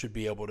schools should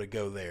be able to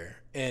go there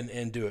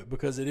and do it,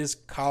 because it is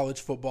College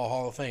Football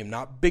Hall of Fame,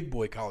 not Big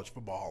Boy College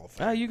Football Hall of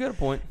Fame. Ah, you got a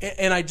point.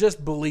 And I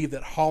just believe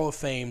that Hall of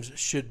Fames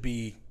should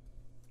be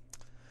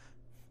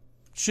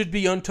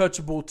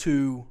untouchable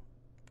to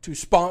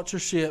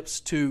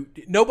sponsorships.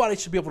 Nobody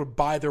should be able to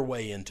buy their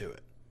way into it.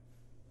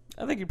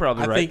 I think you're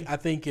probably right. I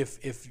think I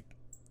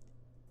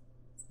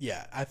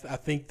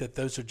think that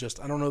those are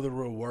just, I don't know the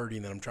real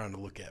wording that I'm trying to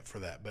look at for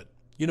that, but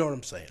you know what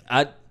I'm saying.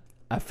 I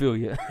feel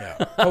you.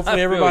 Yeah.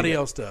 Hopefully everybody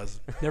else does.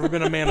 Never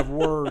been a man of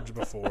words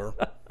before.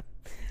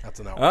 That's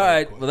an outward. All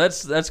right. Well,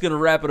 that's going to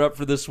wrap it up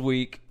for this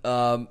week.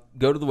 Go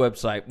to the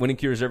website,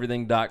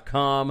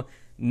 winningcureseverything.com.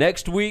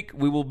 Next week,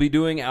 we will be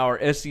doing our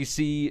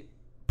SEC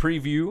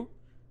preview.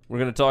 We're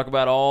going to talk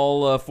about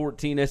all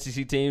 14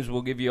 SEC teams.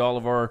 We'll give you all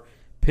of our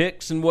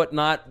picks and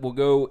whatnot. We'll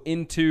go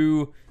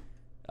into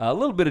a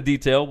little bit of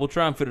detail. We'll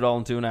try and fit it all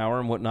into an hour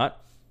and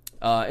whatnot.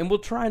 And we'll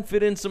try and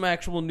fit in some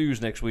actual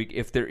news next week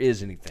if there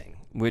is anything,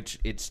 which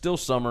it's still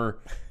summer.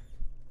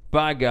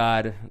 By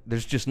God,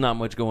 there's just not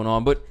much going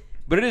on. But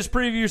it is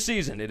preview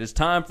season. It is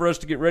time for us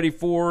to get ready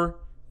for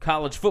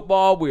college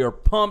football. We are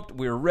pumped.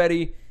 We are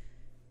ready.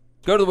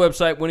 Go to the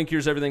website,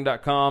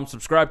 winningcureseverything.com.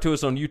 Subscribe to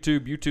us on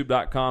YouTube,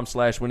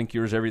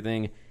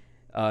 youtube.com/winningcureseverything.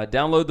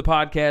 Download the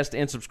podcast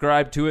and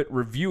subscribe to it.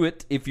 Review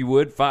it, if you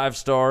would, 5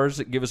 stars.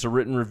 Give us a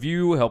written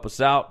review. Help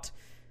us out.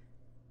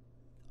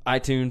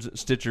 iTunes,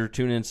 Stitcher,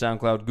 TuneIn,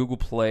 SoundCloud, Google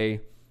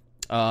Play.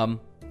 Follow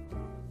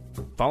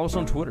us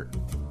on Twitter,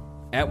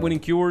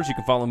 @WinningCures. You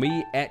can follow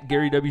me,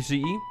 @GaryWCE.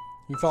 You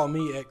can follow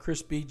me,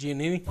 @Chris B.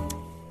 Giannini.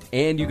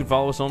 And you can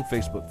follow us on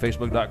Facebook,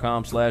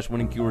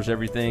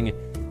 facebook.com/winningcureseverything.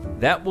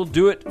 That will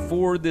do it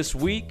for this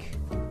week.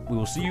 We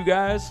will see you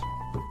guys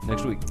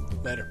next week.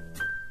 Later.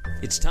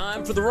 It's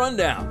time for the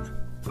rundown.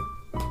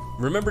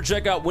 Remember,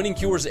 check out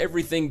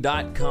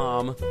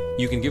winningcureseverything.com.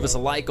 You can give us a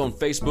like on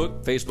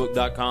Facebook,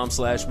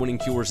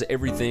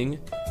 facebook.com/winningcureseverything.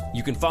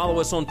 You can follow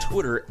us on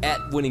Twitter,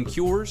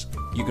 @winningcures.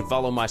 You can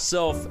follow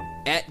myself,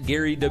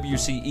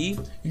 @GaryWCE.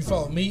 You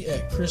follow me,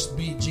 @Chris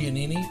B.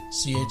 Giannini,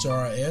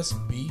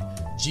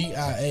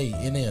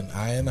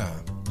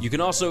 ChrisBGiannini. You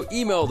can also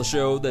email the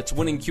show. That's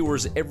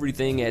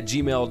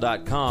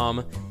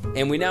winningcureseverything@gmail.com.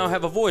 And we now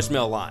have a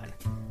voicemail line.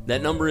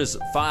 That number is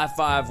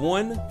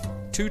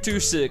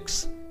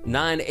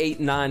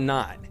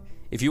 551-226-9899.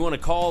 If you want to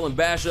call and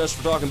bash us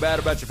for talking bad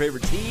about your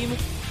favorite team,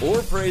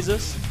 or praise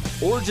us,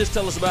 or just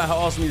tell us about how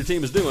awesome your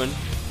team is doing,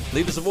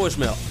 leave us a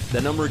voicemail.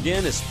 That number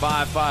again is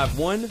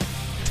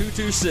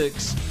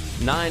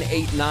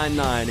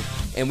 551-226-9899,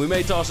 and we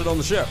may toss it on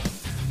the show.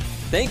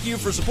 Thank you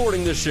for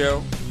supporting this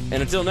show,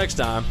 and until next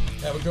time,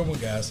 Have a good one,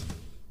 guys.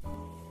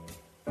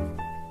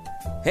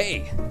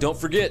 hey, don't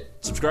forget,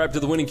 subscribe to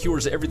the Winning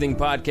Cures Everything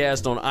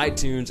podcast on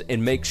iTunes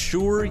and make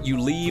sure you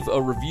leave a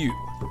review.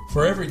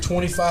 For every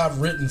 25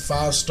 written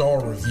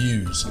 5-star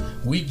reviews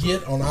we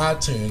get on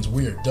iTunes,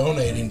 we are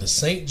donating to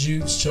St.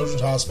 Jude's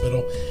Children's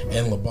Hospital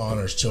and Le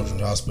Bonheur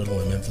Children's Hospital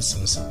in Memphis,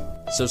 Tennessee.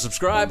 So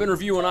subscribe and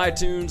review on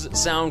iTunes,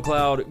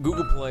 SoundCloud,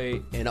 Google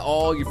Play, and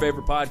all your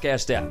favorite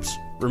podcast apps.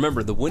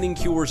 Remember, the Winning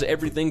Cures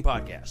Everything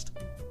podcast.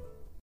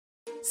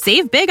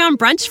 Save big on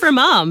brunch for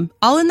mom,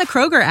 all in the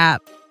Kroger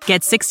app.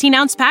 Get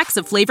 16-ounce packs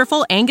of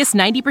flavorful Angus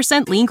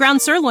 90% lean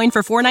ground sirloin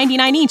for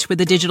 $4.99 each with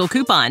a digital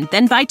coupon.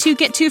 Then buy 2,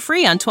 get 2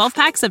 free on 12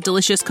 packs of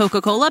delicious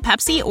Coca-Cola,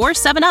 Pepsi, or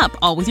 7-Up,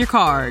 all with your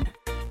card.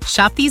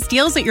 Shop these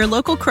deals at your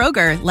local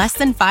Kroger, less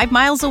than 5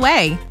 miles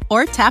away.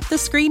 Or tap the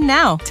screen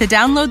now to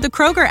download the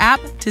Kroger app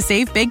to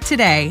save big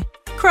today.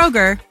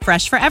 Kroger,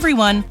 fresh for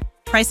everyone.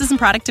 Prices and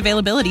product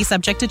availability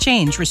subject to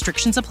change.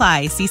 Restrictions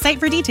apply. See site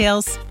for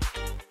details.